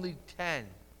only 10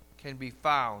 can be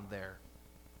found there?"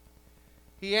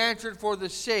 He answered, "For the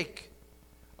sake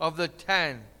of the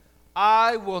 10,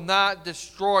 I will not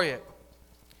destroy it."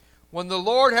 When the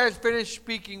Lord had finished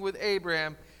speaking with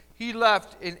Abraham, he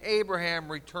left, and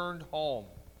Abraham returned home.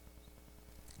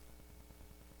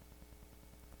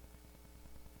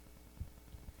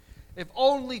 If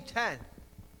only 10.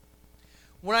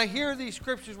 When I hear these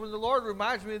scriptures, when the Lord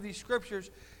reminds me of these scriptures,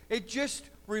 it just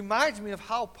reminds me of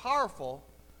how powerful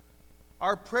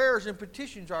our prayers and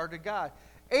petitions are to God.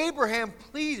 Abraham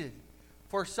pleaded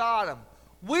for Sodom.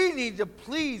 We need to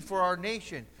plead for our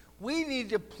nation. We need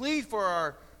to plead for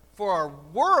our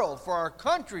world, for our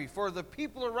country, for the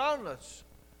people around us.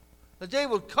 That they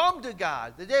would come to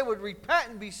God, that they would repent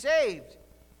and be saved,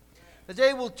 that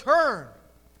they will turn.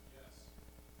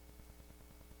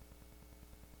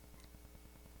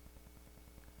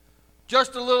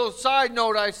 Just a little side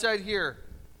note I said here.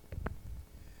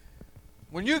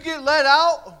 When you get let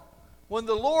out, when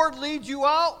the Lord leads you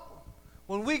out,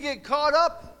 when we get caught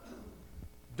up,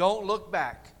 don't look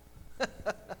back.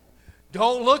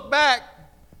 Don't look back.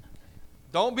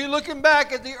 Don't be looking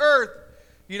back at the earth.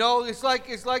 You know, it's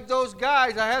like those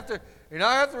guys. I have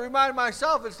to remind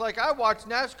myself. It's like I watch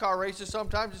NASCAR races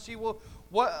sometimes to see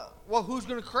who's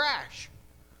going to crash.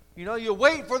 You know, you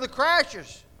wait for the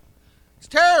crashes. It's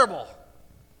terrible.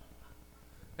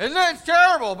 Isn't it? It's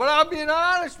terrible, but I'm being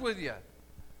honest with you.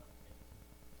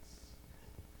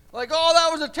 Like, oh,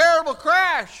 that was a terrible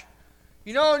crash.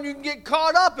 You know, and you can get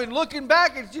caught up in looking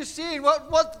back and just seeing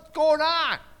what's going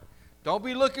on. Don't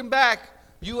be looking back.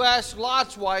 You ask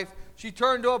Lot's wife, she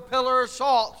turned to a pillar of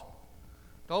salt.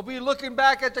 Don't be looking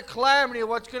back at the calamity of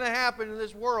what's going to happen in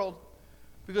this world.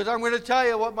 Because I'm going to tell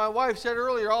you what my wife said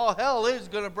earlier, all hell is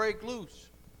going to break loose.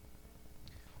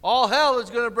 All hell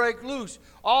is going to break loose.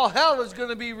 All hell is going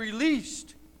to be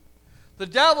released. The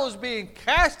devil is being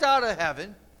cast out of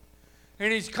heaven,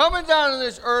 and he's coming down to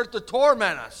this earth to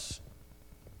torment us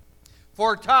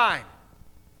for a time.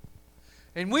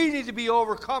 And we need to be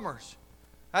overcomers.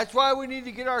 That's why we need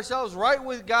to get ourselves right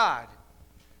with God.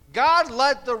 God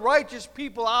let the righteous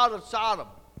people out of Sodom.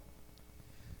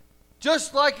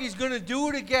 Just like he's going to do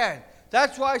it again.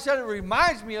 That's why I said it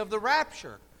reminds me of the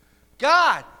rapture.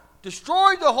 God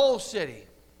destroyed the whole city.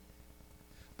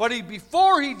 But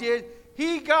before he did,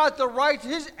 he got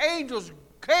his angels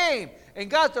came and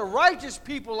got the righteous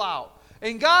people out.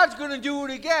 And God's going to do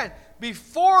it again.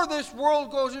 Before this world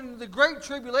goes into the great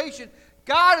tribulation,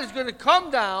 God is going to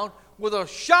come down with a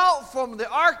shout from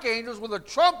the archangels, with a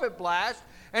trumpet blast,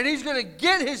 and he's going to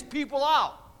get his people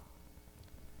out.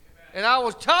 And I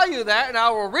will tell you that, and I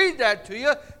will read that to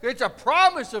you. It's a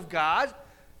promise of God.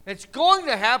 It's going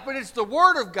to happen. It's the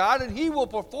word of God, and he will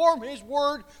perform his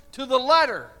word to the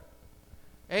letter.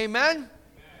 Amen?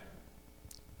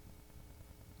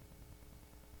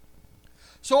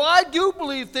 So I do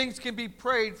believe things can be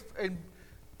prayed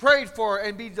for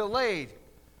and be delayed.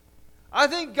 I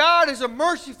think God is a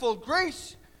merciful,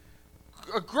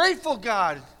 a grateful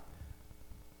God.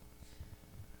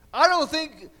 I don't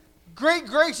think great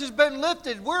grace has been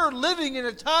lifted. We're living in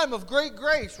a time of great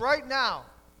grace right now.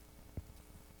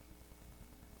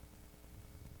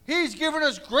 He's given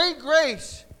us great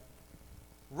grace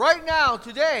right now,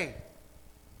 today,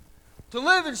 to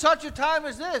live in such a time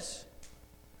as this.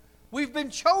 We've been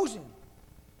chosen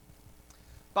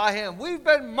by Him. We've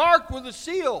been marked with a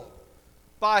seal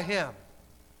by Him.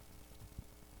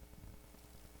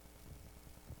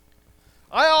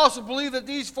 I also believe that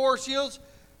these 4 seals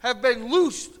have been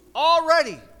loosed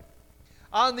already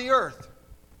on the earth.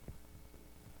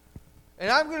 And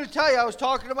I'm going to tell you, I was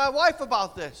talking to my wife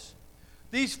about this.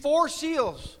 These 4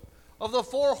 seals of the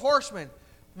 4 horsemen,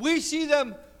 we see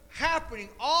them happening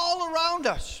all around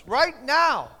us right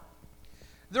now.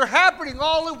 They're happening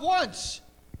all at once.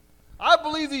 I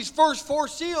believe these first 4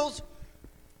 seals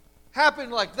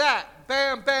happened like that.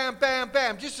 Bam, bam, bam,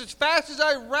 bam. Just as fast as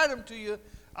I read them to you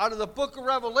out of the book of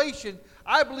Revelation,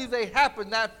 I believe they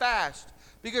happened that fast.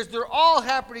 Because they're all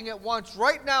happening at once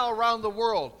right now around the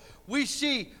world. We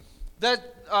see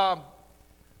that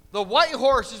the white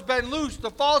horse has been loosed. The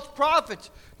false prophets,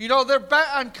 they're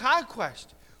bent on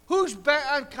conquest. Who's bent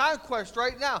on conquest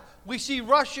right now? We see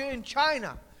Russia and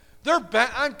China. They're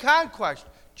bent on conquest.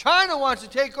 China wants to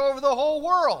take over the whole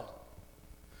world.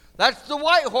 That's the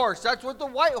white horse. That's what the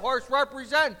white horse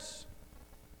represents.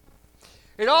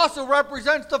 It also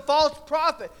represents the false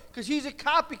prophet because he's a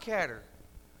copycatter.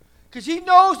 Because he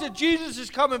knows that Jesus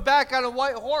is coming back on a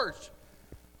white horse.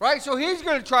 Right? So he's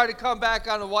going to try to come back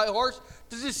on a white horse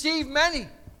to deceive many.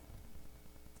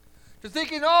 To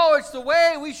thinking, it's the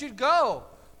way we should go.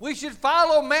 We should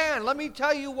follow man. Let me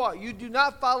tell you what. You do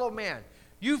not follow man.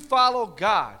 You follow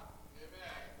God.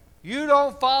 Amen. You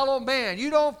don't follow man.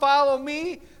 You don't follow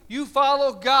me. You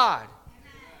follow God.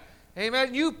 Amen.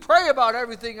 Amen. You pray about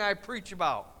everything I preach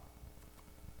about.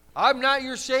 I'm not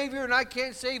your Savior, and I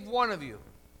can't save one of you.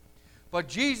 But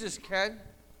Jesus can.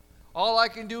 All I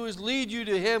can do is lead you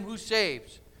to Him who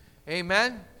saves.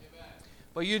 Amen? Amen.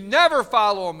 But you never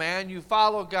follow a man, you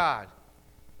follow God.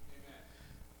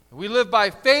 Amen. We live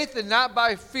by faith and not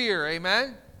by fear.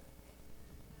 Amen?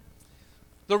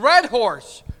 The red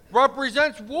horse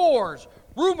represents wars,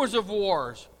 rumors of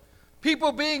wars,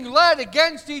 people being led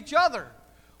against each other.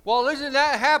 Well, isn't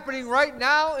that happening right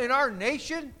now in our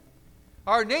nation?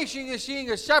 Our nation is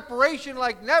seeing a separation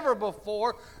like never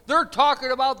before. They're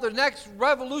talking about the next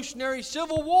revolutionary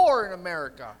civil war in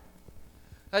America.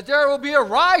 That there will be a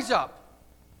rise up.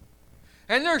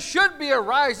 And there should be a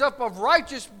rise up of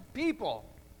righteous people.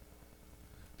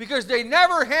 Because they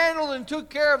never handled and took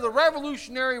care of the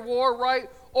Revolutionary War right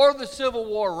or the Civil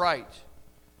War right.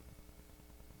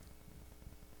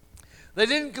 They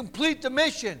didn't complete the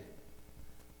mission.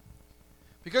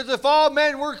 Because if all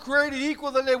men were created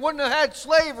equal, then they wouldn't have had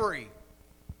slavery.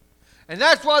 And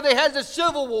that's why they had the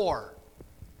Civil War.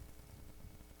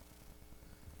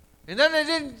 And then they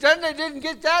didn't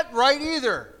get that right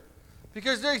either.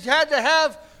 Because they had to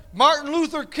have Martin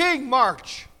Luther King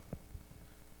march.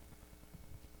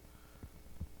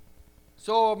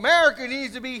 So America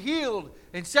needs to be healed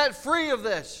and set free of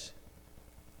this.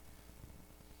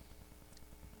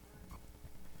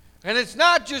 And it's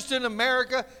not just in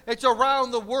America, it's around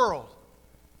the world.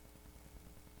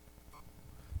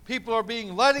 People are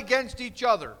being led against each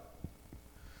other.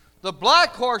 The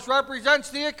black horse represents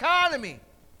the economy.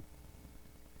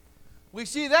 We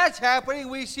see that's happening.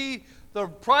 We see the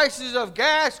prices of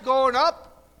gas going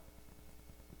up.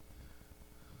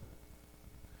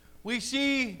 We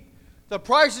see the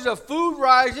prices of food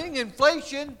rising,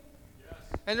 inflation,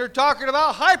 and they're talking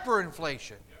about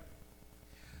hyperinflation.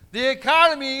 The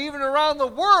economy, even around the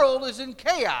world, is in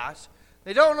chaos.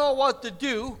 They don't know what to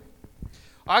do.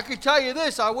 I can tell you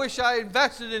this, I wish I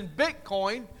invested in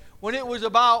Bitcoin when it was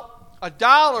about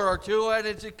 $1 or $2 at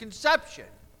its conception.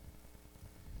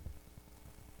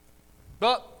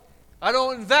 But I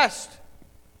don't invest.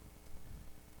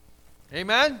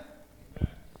 Amen? Amen.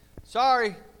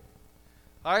 Sorry.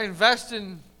 I invest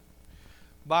in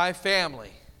my family.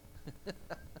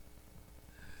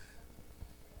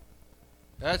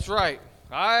 That's right.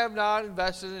 I have not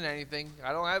invested in anything.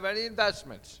 I don't have any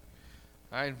investments.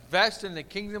 I invest in the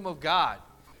kingdom of God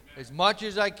as much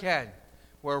as I can,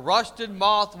 where rust and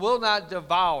moth will not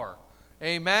devour.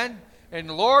 Amen? And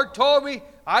the Lord told me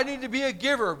I need to be a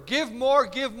giver. Give more,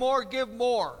 give more, give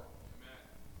more.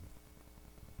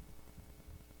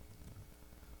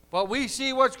 But we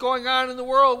see what's going on in the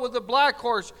world with the black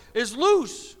horse is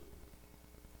loose.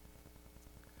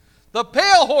 The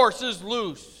pale horse is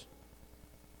loose.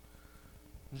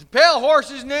 The pale horse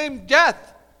is named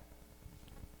Death.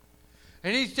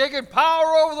 And he's taking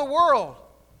power over the world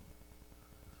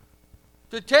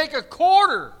to take a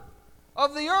quarter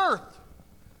of the earth.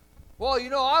 Well, you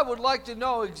know, I would like to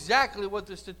know exactly what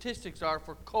the statistics are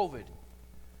for COVID.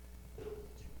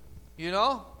 You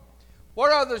know?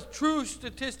 What are the true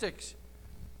statistics?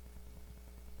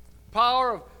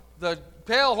 Power of the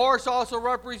pale horse also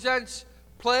represents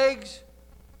plagues.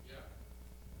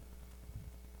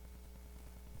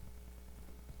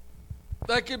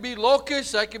 That could be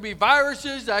locusts, that could be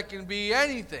viruses, that can be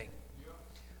anything.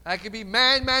 That could be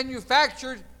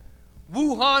man-manufactured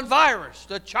Wuhan virus,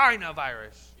 the China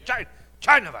virus.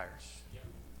 China virus.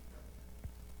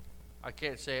 I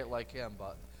can't say it like him,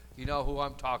 but you know who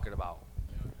I'm talking about.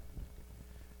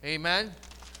 Amen?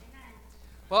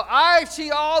 Well, I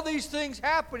see all these things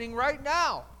happening right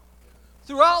now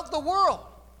throughout the world.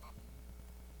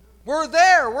 We're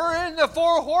there. We're in the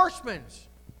four horsemen.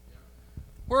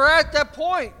 We're at that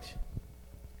point.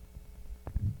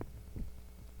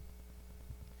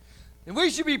 And we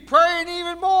should be praying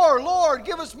even more. Lord,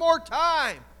 give us more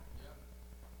time.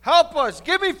 Help us.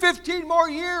 Give me 15 more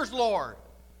years, Lord.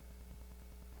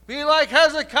 Be like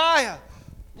Hezekiah.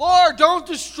 Lord, don't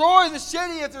destroy the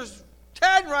city if there's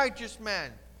 10 righteous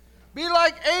men. Be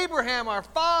like Abraham, our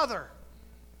father.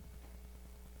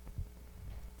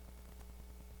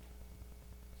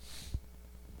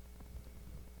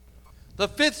 The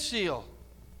fifth seal.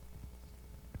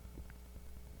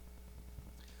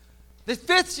 The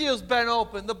fifth seal's been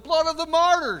opened. The blood of the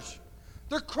martyrs.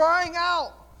 They're crying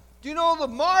out. Do you know the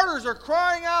martyrs are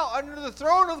crying out under the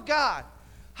throne of God?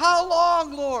 How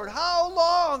long, Lord? How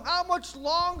long? How much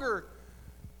longer?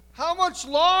 How much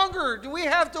longer do we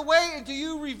have to wait until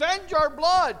you revenge our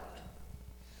blood?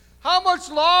 How much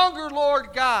longer, Lord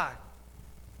God?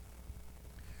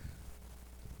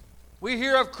 We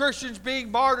hear of Christians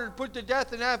being martyred, put to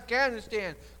death in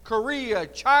Afghanistan, Korea,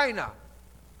 China.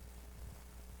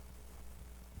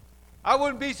 I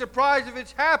wouldn't be surprised if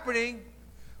it's happening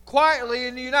quietly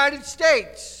in the United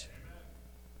States.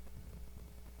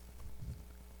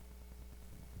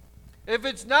 If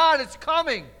it's not, it's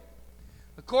coming,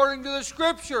 according to the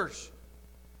Scriptures.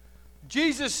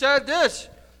 Jesus said this,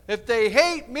 if they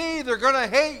hate me, they're going to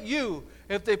hate you.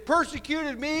 If they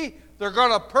persecuted me, they're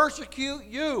going to persecute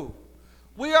you.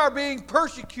 We are being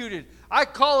persecuted. I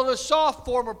call it a soft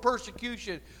form of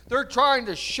persecution. They're trying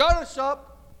to shut us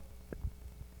up.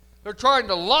 They're trying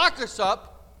to lock us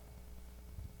up.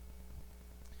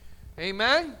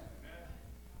 Amen?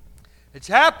 It's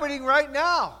happening right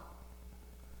now.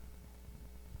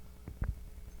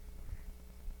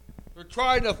 They're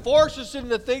trying to force us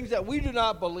into things that we do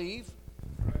not believe.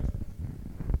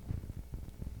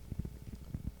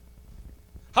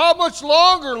 How much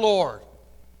longer, Lord?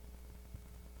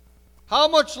 How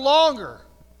much longer?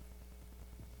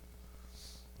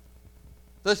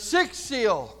 The sixth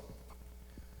seal.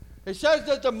 It says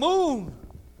that the moon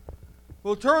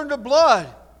will turn to blood.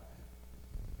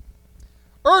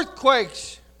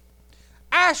 Earthquakes,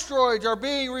 asteroids are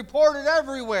being reported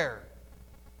everywhere.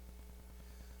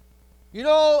 You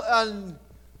know, on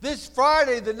this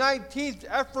Friday, the 19th,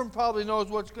 Ephraim probably knows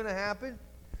what's going to happen.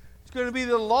 It's going to be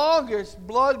the longest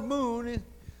blood moon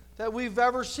that we've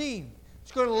ever seen.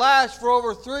 It's going to last for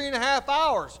over 3.5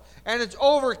 hours. And it's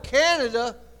over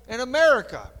Canada and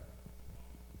America.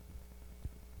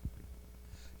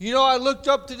 You know, I looked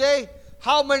up today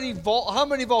how many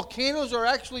volcanoes are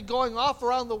actually going off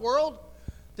around the world.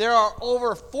 There are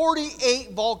over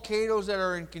 48 volcanoes that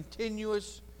are in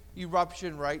continuous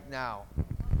eruption right now.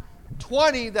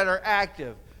 20 that are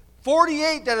active.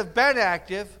 48 that have been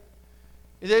active.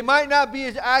 They might not be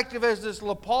as active as this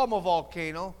La Palma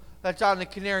volcano that's on the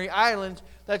Canary Islands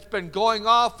that's been going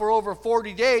off for over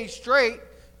 40 days straight.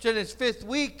 It's in its 5th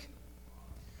week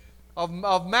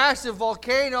of massive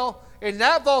volcano. And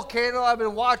that volcano I've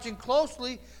been watching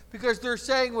closely because they're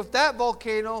saying with that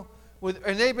volcano,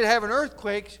 and they've been having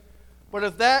earthquakes, but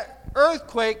if that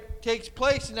earthquake takes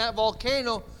place in that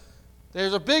volcano,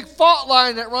 there's a big fault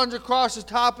line that runs across the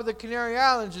top of the Canary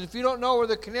Islands. And if you don't know where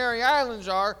the Canary Islands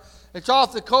are, it's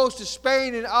off the coast of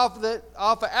Spain and off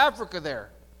of Africa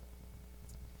there.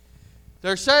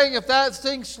 They're saying if that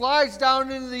thing slides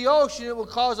down into the ocean, it will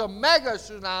cause a mega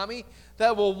tsunami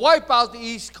that will wipe out the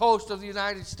east coast of the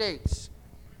United States.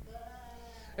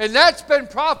 And that's been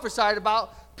prophesied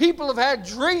about. People have had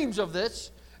dreams of this,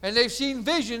 and they've seen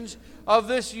visions of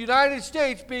this United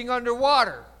States being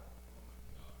underwater.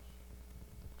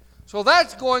 So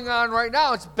that's going on right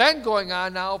now. It's been going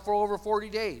on now for over 40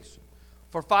 days,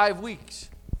 for 5 weeks.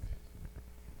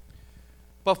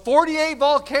 But 48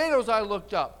 volcanoes I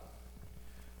looked up.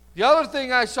 The other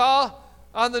thing I saw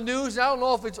on the news, I don't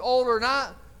know if it's old or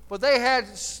not, but they had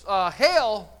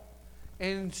hail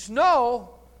and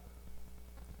snow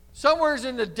somewhere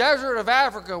in the desert of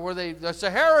Africa, the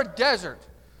Sahara Desert,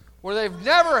 where they've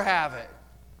never have it.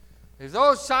 There's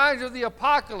those signs of the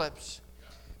apocalypse.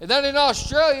 And then in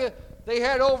Australia, they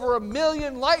had over 1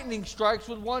 million lightning strikes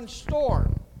with one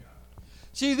storm.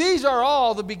 See, these are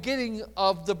all the beginning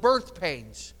of the birth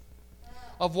pains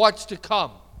of what's to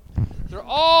come. They're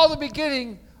all the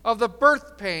beginning of the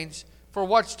birth pains for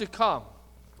what's to come.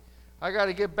 I got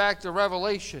to get back to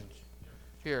Revelation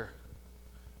here.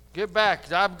 Get back,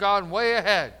 because I've gone way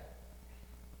ahead.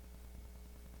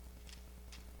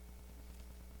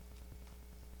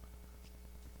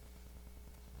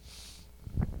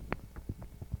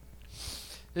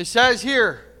 It says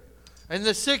here, in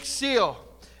the 6th seal,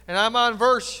 and I'm on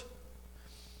verse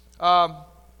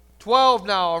 12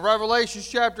 now, of Revelation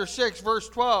chapter 6, verse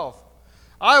 12.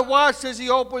 I watched as he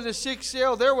opened the 6th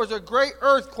seal. There was a great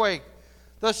earthquake.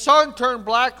 The sun turned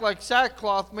black like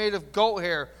sackcloth made of goat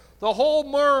hair. The whole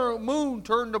moon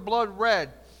turned to blood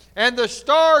red. And the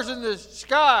stars in the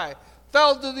sky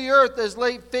fell to the earth as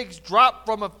late figs drop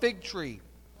from a fig tree.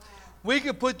 Wow. We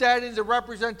could put that into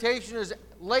representation as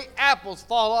late apples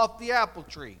fall off the apple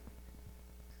tree.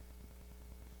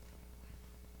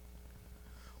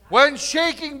 When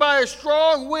shaking by a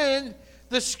strong wind,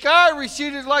 the sky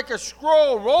receded like a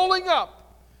scroll rolling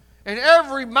up, and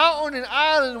every mountain and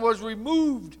island was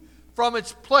removed from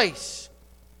its place.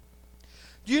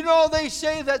 Do you know they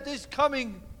say that this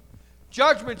coming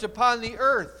judgment upon the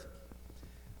earth,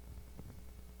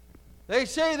 they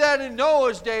say that in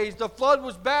Noah's days the flood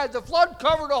was bad. The flood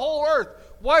covered the whole earth,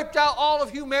 wiped out all of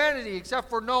humanity except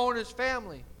for Noah and his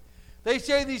family. They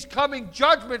say these coming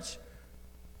judgments,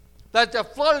 that the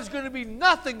flood is going to be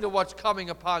nothing to what's coming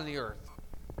upon the earth.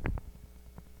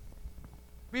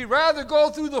 We'd rather go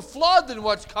through the flood than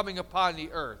what's coming upon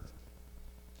the earth.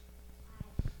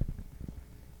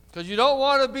 Because you don't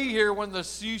want to be here when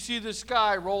you see the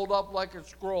sky rolled up like a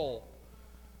scroll.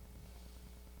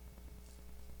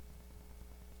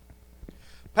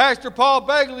 Pastor Paul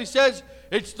Begley says,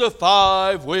 it's the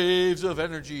 5 waves of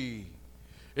energy.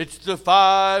 It's the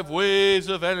 5 waves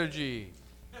of energy.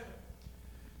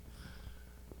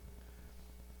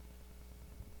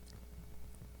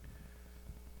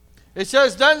 It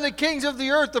says, then the kings of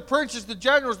the earth, the princes, the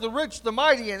generals, the rich, the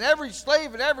mighty, and every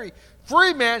slave and every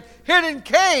free man hid in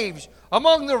caves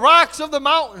among the rocks of the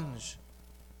mountains.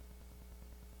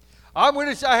 I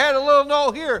had a little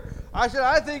note here. I said,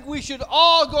 I think we should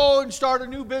all go and start a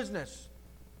new business.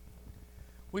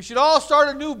 We should all start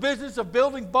a new business of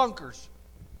building bunkers.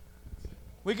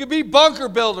 We could be bunker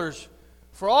builders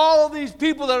for all of these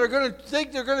people that are going to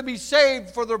think they're going to be saved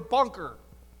for their bunker.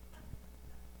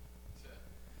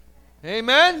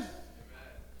 Amen?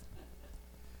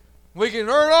 We can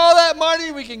earn all that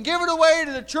money. We can give it away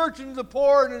to the church and to the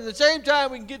poor. And at the same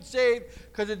time, we can get saved.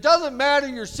 Because it doesn't matter.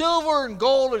 Your silver and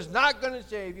gold is not going to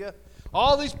save you.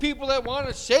 All these people that want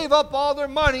to save up all their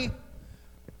money,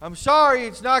 I'm sorry,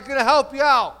 it's not going to help you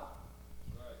out.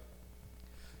 Right.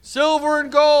 Silver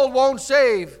and gold won't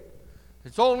save.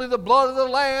 It's only the blood of the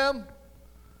Lamb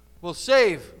will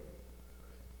save.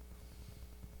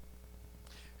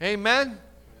 Amen?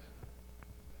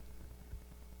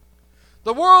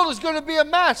 The world is going to be a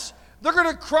mess. They're going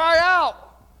to cry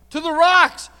out to the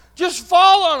rocks. Just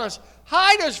fall on us.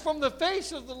 Hide us from the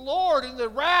face of the Lord in the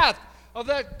wrath of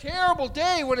that terrible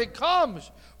day when it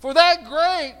comes. For that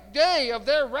great day of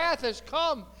their wrath has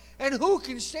come. And who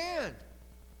can stand?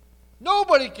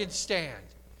 Nobody can stand.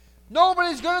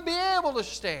 Nobody's going to be able to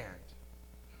stand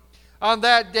on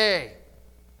that day.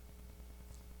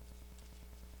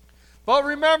 But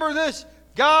remember this,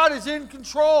 God is in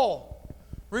control.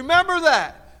 Remember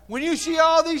that. When you see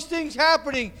all these things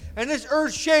happening and this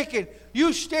earth shaking,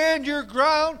 you stand your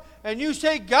ground and you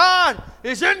say, God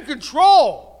is in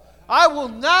control. I will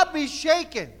not be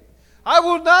shaken. I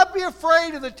will not be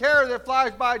afraid of the terror that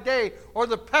flies by day or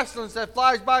the pestilence that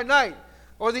flies by night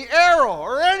or the arrow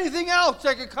or anything else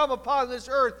that could come upon this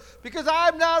earth, because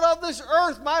I'm not of this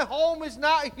earth. My home is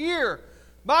not here.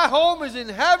 My home is in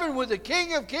heaven with the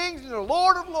King of Kings and the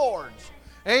Lord of Lords.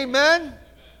 Amen.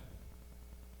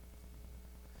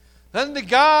 Then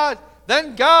God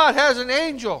has an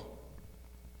angel.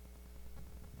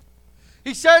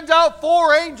 He sends out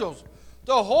 4 angels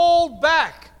to hold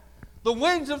back the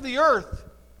winds of the earth.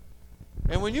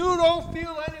 And when you don't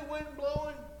feel any wind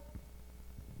blowing,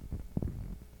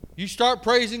 you start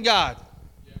praising God.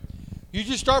 You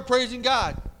just start praising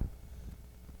God.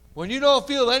 When you don't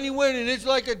feel any wind and it's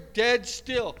like a dead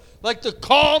still, like the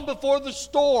calm before the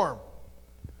storm.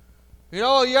 You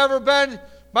know, you ever been,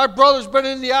 my brother's been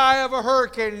in the eye of a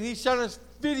hurricane and he sent us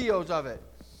videos of it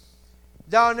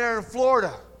down there in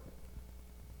Florida.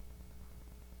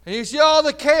 And you see all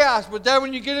the chaos, but then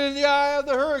when you get in the eye of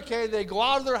the hurricane, they go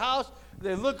out of their house,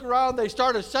 they look around, they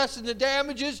start assessing the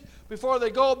damages before they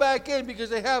go back in because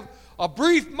they have a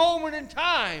brief moment in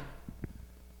time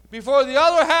before the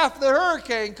other half of the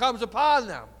hurricane comes upon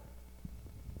them.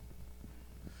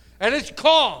 And it's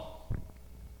calm.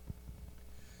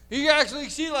 You can actually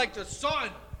see like the sun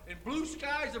and blue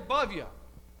skies above you.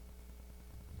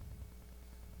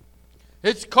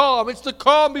 It's calm. It's the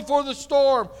calm before the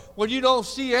storm when you don't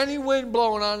see any wind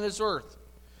blowing on this earth.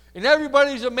 And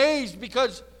everybody's amazed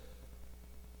because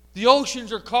the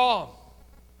oceans are calm.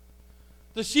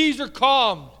 The seas are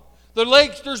calm. The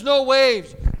lakes, there's no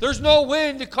waves. There's no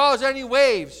wind to cause any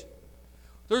waves.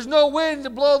 There's no wind to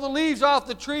blow the leaves off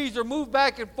the trees or move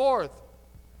back and forth.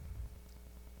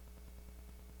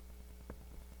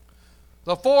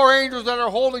 The four angels that are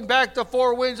holding back the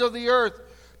four winds of the earth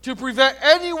to prevent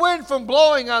any wind from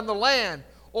blowing on the land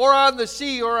or on the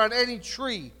sea or on any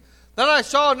tree. Then I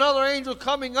saw another angel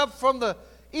coming up from the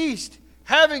east,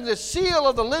 having the seal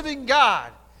of the living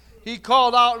God. He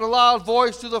called out in a loud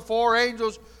voice to the four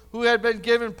angels who had been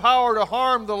given power to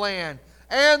harm the land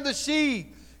and the sea.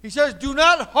 He says, do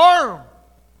not harm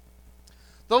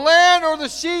the land or the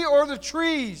sea or the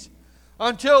trees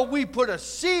until we put a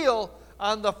seal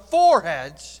on the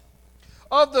foreheads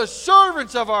of the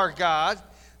servants of our God.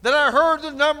 Then I heard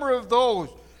the number of those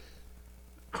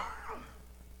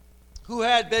who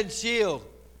had been sealed,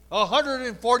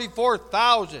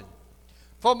 144,000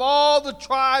 from all the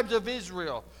tribes of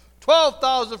Israel,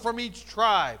 12,000 from each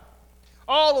tribe,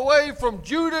 all the way from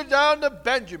Judah down to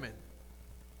Benjamin.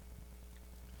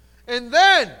 And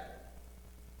then,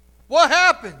 what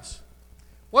happens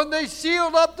when they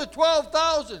sealed up the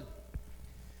 12,000?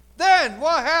 Then,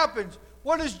 what happens?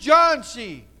 What does John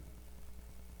see?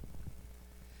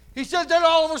 He said that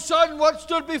all of a sudden what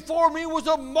stood before me was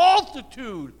a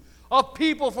multitude of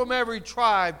people from every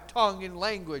tribe, tongue, and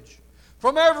language,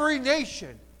 from every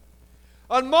nation.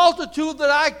 A multitude that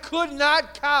I could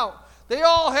not count. They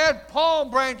all had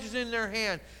palm branches in their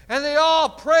hand, and they all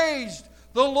praised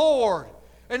the Lord.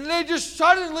 And they just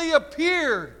suddenly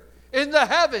appeared in the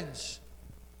heavens.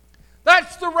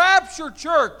 That's the rapture,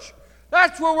 church.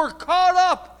 That's where we're caught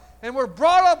up and we're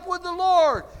brought up with the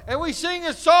Lord. And we sing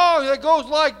a song that goes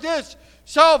like this: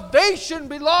 salvation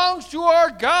belongs to our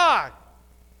God,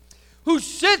 who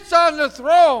sits on the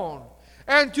throne,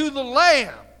 and to the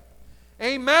Lamb.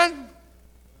 Amen?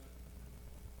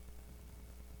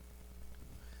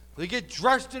 They get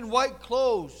dressed in white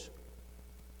clothes.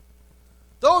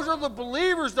 Those are the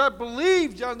believers that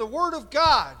believed on the Word of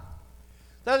God,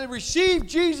 that had received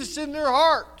Jesus in their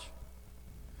heart.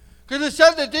 Because it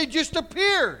said that they just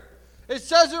appeared. It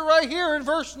says it right here in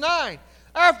verse 9.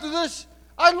 After this,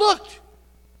 I looked,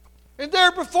 and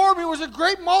there before me was a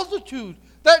great multitude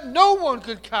that no one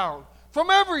could count, from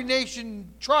every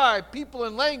nation, tribe, people,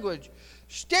 and language,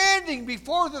 standing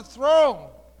before the throne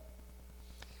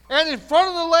and in front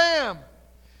of the Lamb.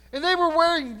 And they were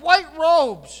wearing white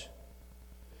robes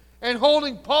and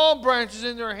holding palm branches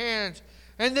in their hands.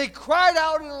 And they cried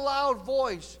out in a loud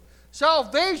voice,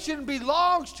 salvation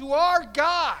belongs to our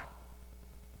God.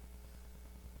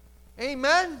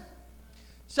 Amen?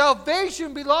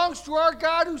 Salvation belongs to our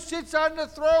God who sits on the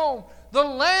throne, the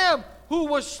Lamb who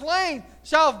was slain.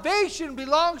 Salvation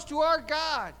belongs to our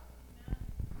God.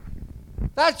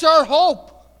 That's our hope.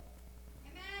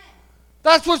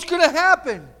 That's what's going to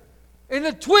happen. In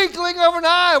the twinkling of an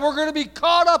eye, we're going to be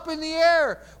caught up in the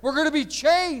air. We're going to be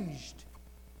changed.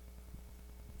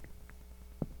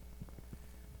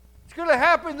 It's going to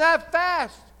happen that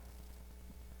fast.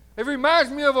 It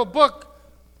reminds me of a book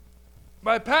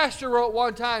my pastor wrote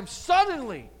one time,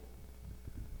 Suddenly.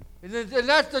 And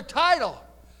that's the title.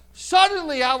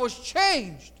 Suddenly I was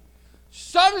changed.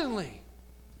 Suddenly.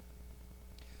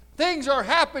 Things are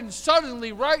happening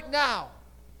suddenly right now.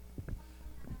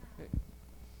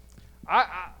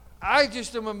 I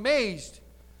just am amazed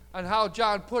on how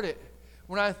John put it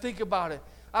when I think about it.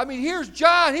 I mean, here's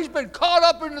John. He's been caught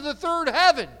up into the third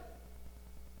heaven.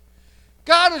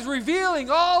 God is revealing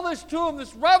all this to him,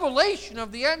 this revelation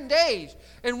of the end days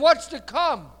and what's to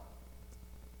come.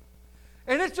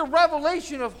 And it's a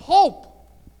revelation of hope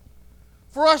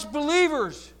for us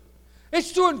believers.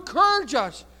 It's to encourage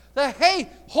us that, hey,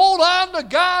 hold on to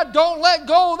God. Don't let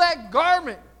go of that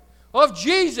garment of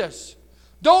Jesus.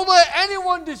 Don't let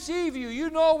anyone deceive you. You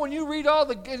know, when you read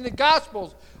in the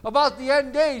Gospels about the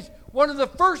end days, one of the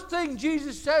first things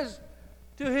Jesus says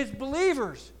to his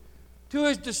believers, to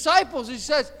his disciples, he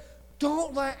says,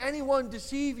 don't let anyone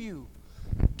deceive you.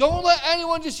 Don't let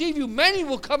anyone deceive you. Many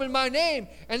will come in my name,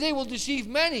 and they will deceive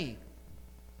many.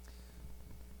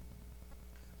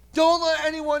 Don't let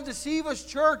anyone deceive us,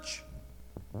 church.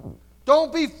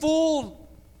 Don't be fooled.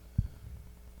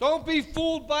 Don't be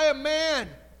fooled by a man.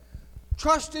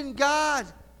 Trust in God.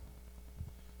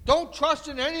 Don't trust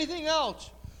in anything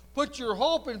else. Put your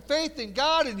hope and faith in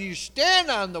God, and you stand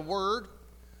on the Word.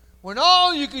 When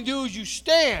all you can do is you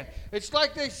stand. It's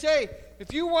like they say,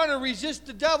 if you want to resist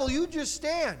the devil, you just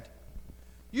stand.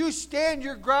 You stand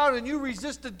your ground and you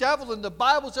resist the devil, and the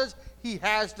Bible says he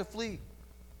has to flee.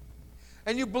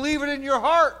 And you believe it in your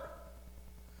heart.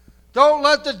 Don't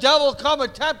let the devil come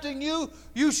attempting you.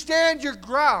 You stand your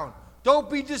ground. Don't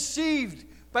be deceived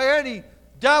by any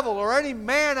devil or any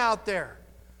man out there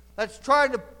that's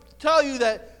trying to tell you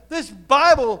that this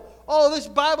Bible's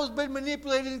been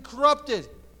manipulated and corrupted.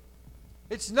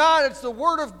 It's not. It's the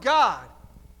Word of God.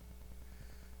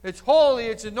 It's holy.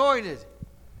 It's anointed.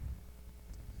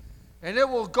 And it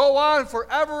will go on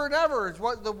forever and ever. It's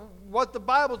what the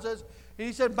Bible says. And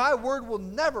he said, my word will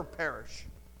never perish.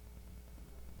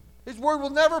 His word will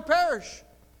never perish.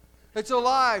 It's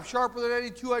alive, sharper than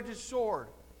any two-edged sword.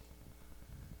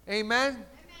 Amen? Amen.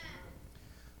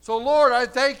 So, Lord, I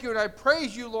thank you and I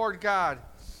praise you, Lord God.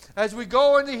 As we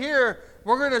go into here,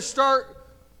 we're going to start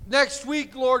next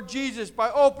week, Lord Jesus,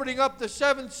 by opening up the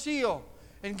seventh seal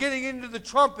and getting into the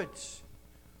trumpets.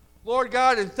 Lord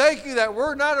God, and thank you that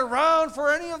we're not around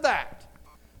for any of that.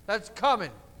 That's coming.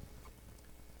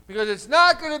 Because it's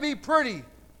not going to be pretty.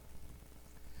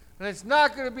 And it's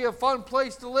not going to be a fun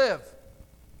place to live.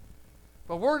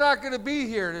 But we're not going to be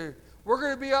here. We're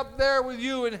going to be up there with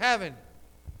you in heaven.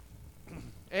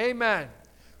 Amen.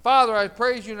 Father, I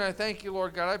praise you and I thank you,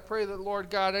 Lord God. I pray that, Lord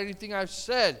God, anything I've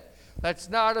said that's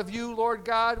not of you, Lord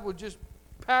God, will just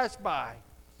pass by.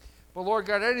 But, Lord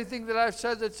God, anything that I've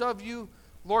said that's of you,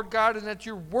 Lord God, and that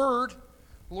your word,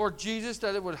 Lord Jesus,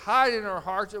 that it would hide in our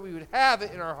hearts, that we would have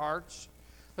it in our hearts,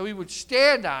 that we would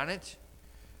stand on it,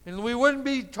 and we wouldn't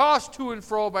be tossed to and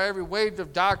fro by every wave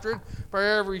of doctrine, by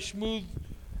every smooth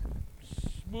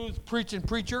preaching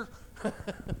preacher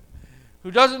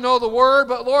who doesn't know the word.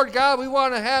 But, Lord God, we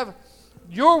want to have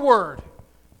your word.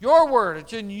 Your word.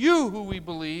 It's in you who we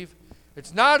believe.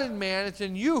 It's not in man. It's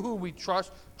in you who we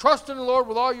trust. Trust in the Lord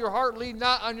with all your heart. Lean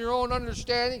not on your own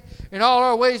understanding. In all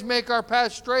our ways make our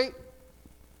path straight.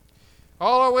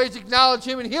 All our ways acknowledge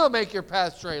him, and he'll make your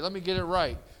path straight. Let me get it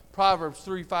right. Proverbs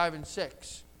 3, 5, and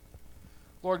 6.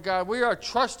 Lord God, we are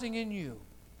trusting in you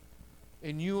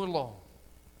alone.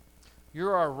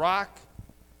 You're our rock.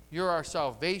 You're our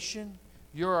salvation.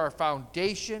 You're our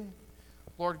foundation,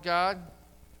 Lord God.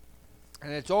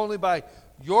 And it's only by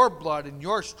your blood and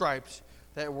your stripes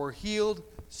that we're healed,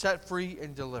 set free,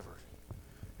 and delivered.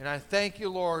 And I thank you,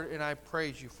 Lord, and I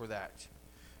praise you for that.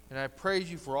 And I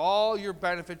praise you for all your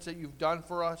benefits that you've done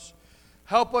for us.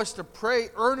 Help us to pray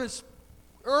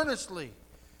earnestly,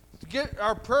 to get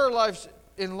our prayer lives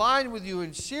in line with you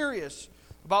and serious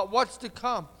about what's to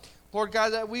come. Lord God,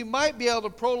 that we might be able to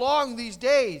prolong these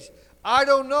days. I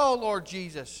don't know, Lord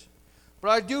Jesus. But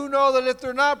I do know that if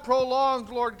they're not prolonged,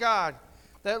 Lord God,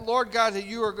 that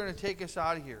you are going to take us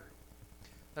out of here.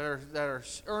 That are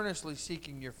earnestly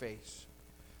seeking your face.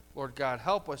 Lord God,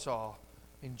 help us all.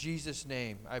 In Jesus'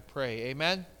 name, I pray.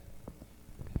 Amen?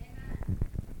 Amen.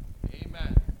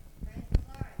 Amen. Praise the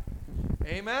Lord.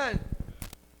 Amen.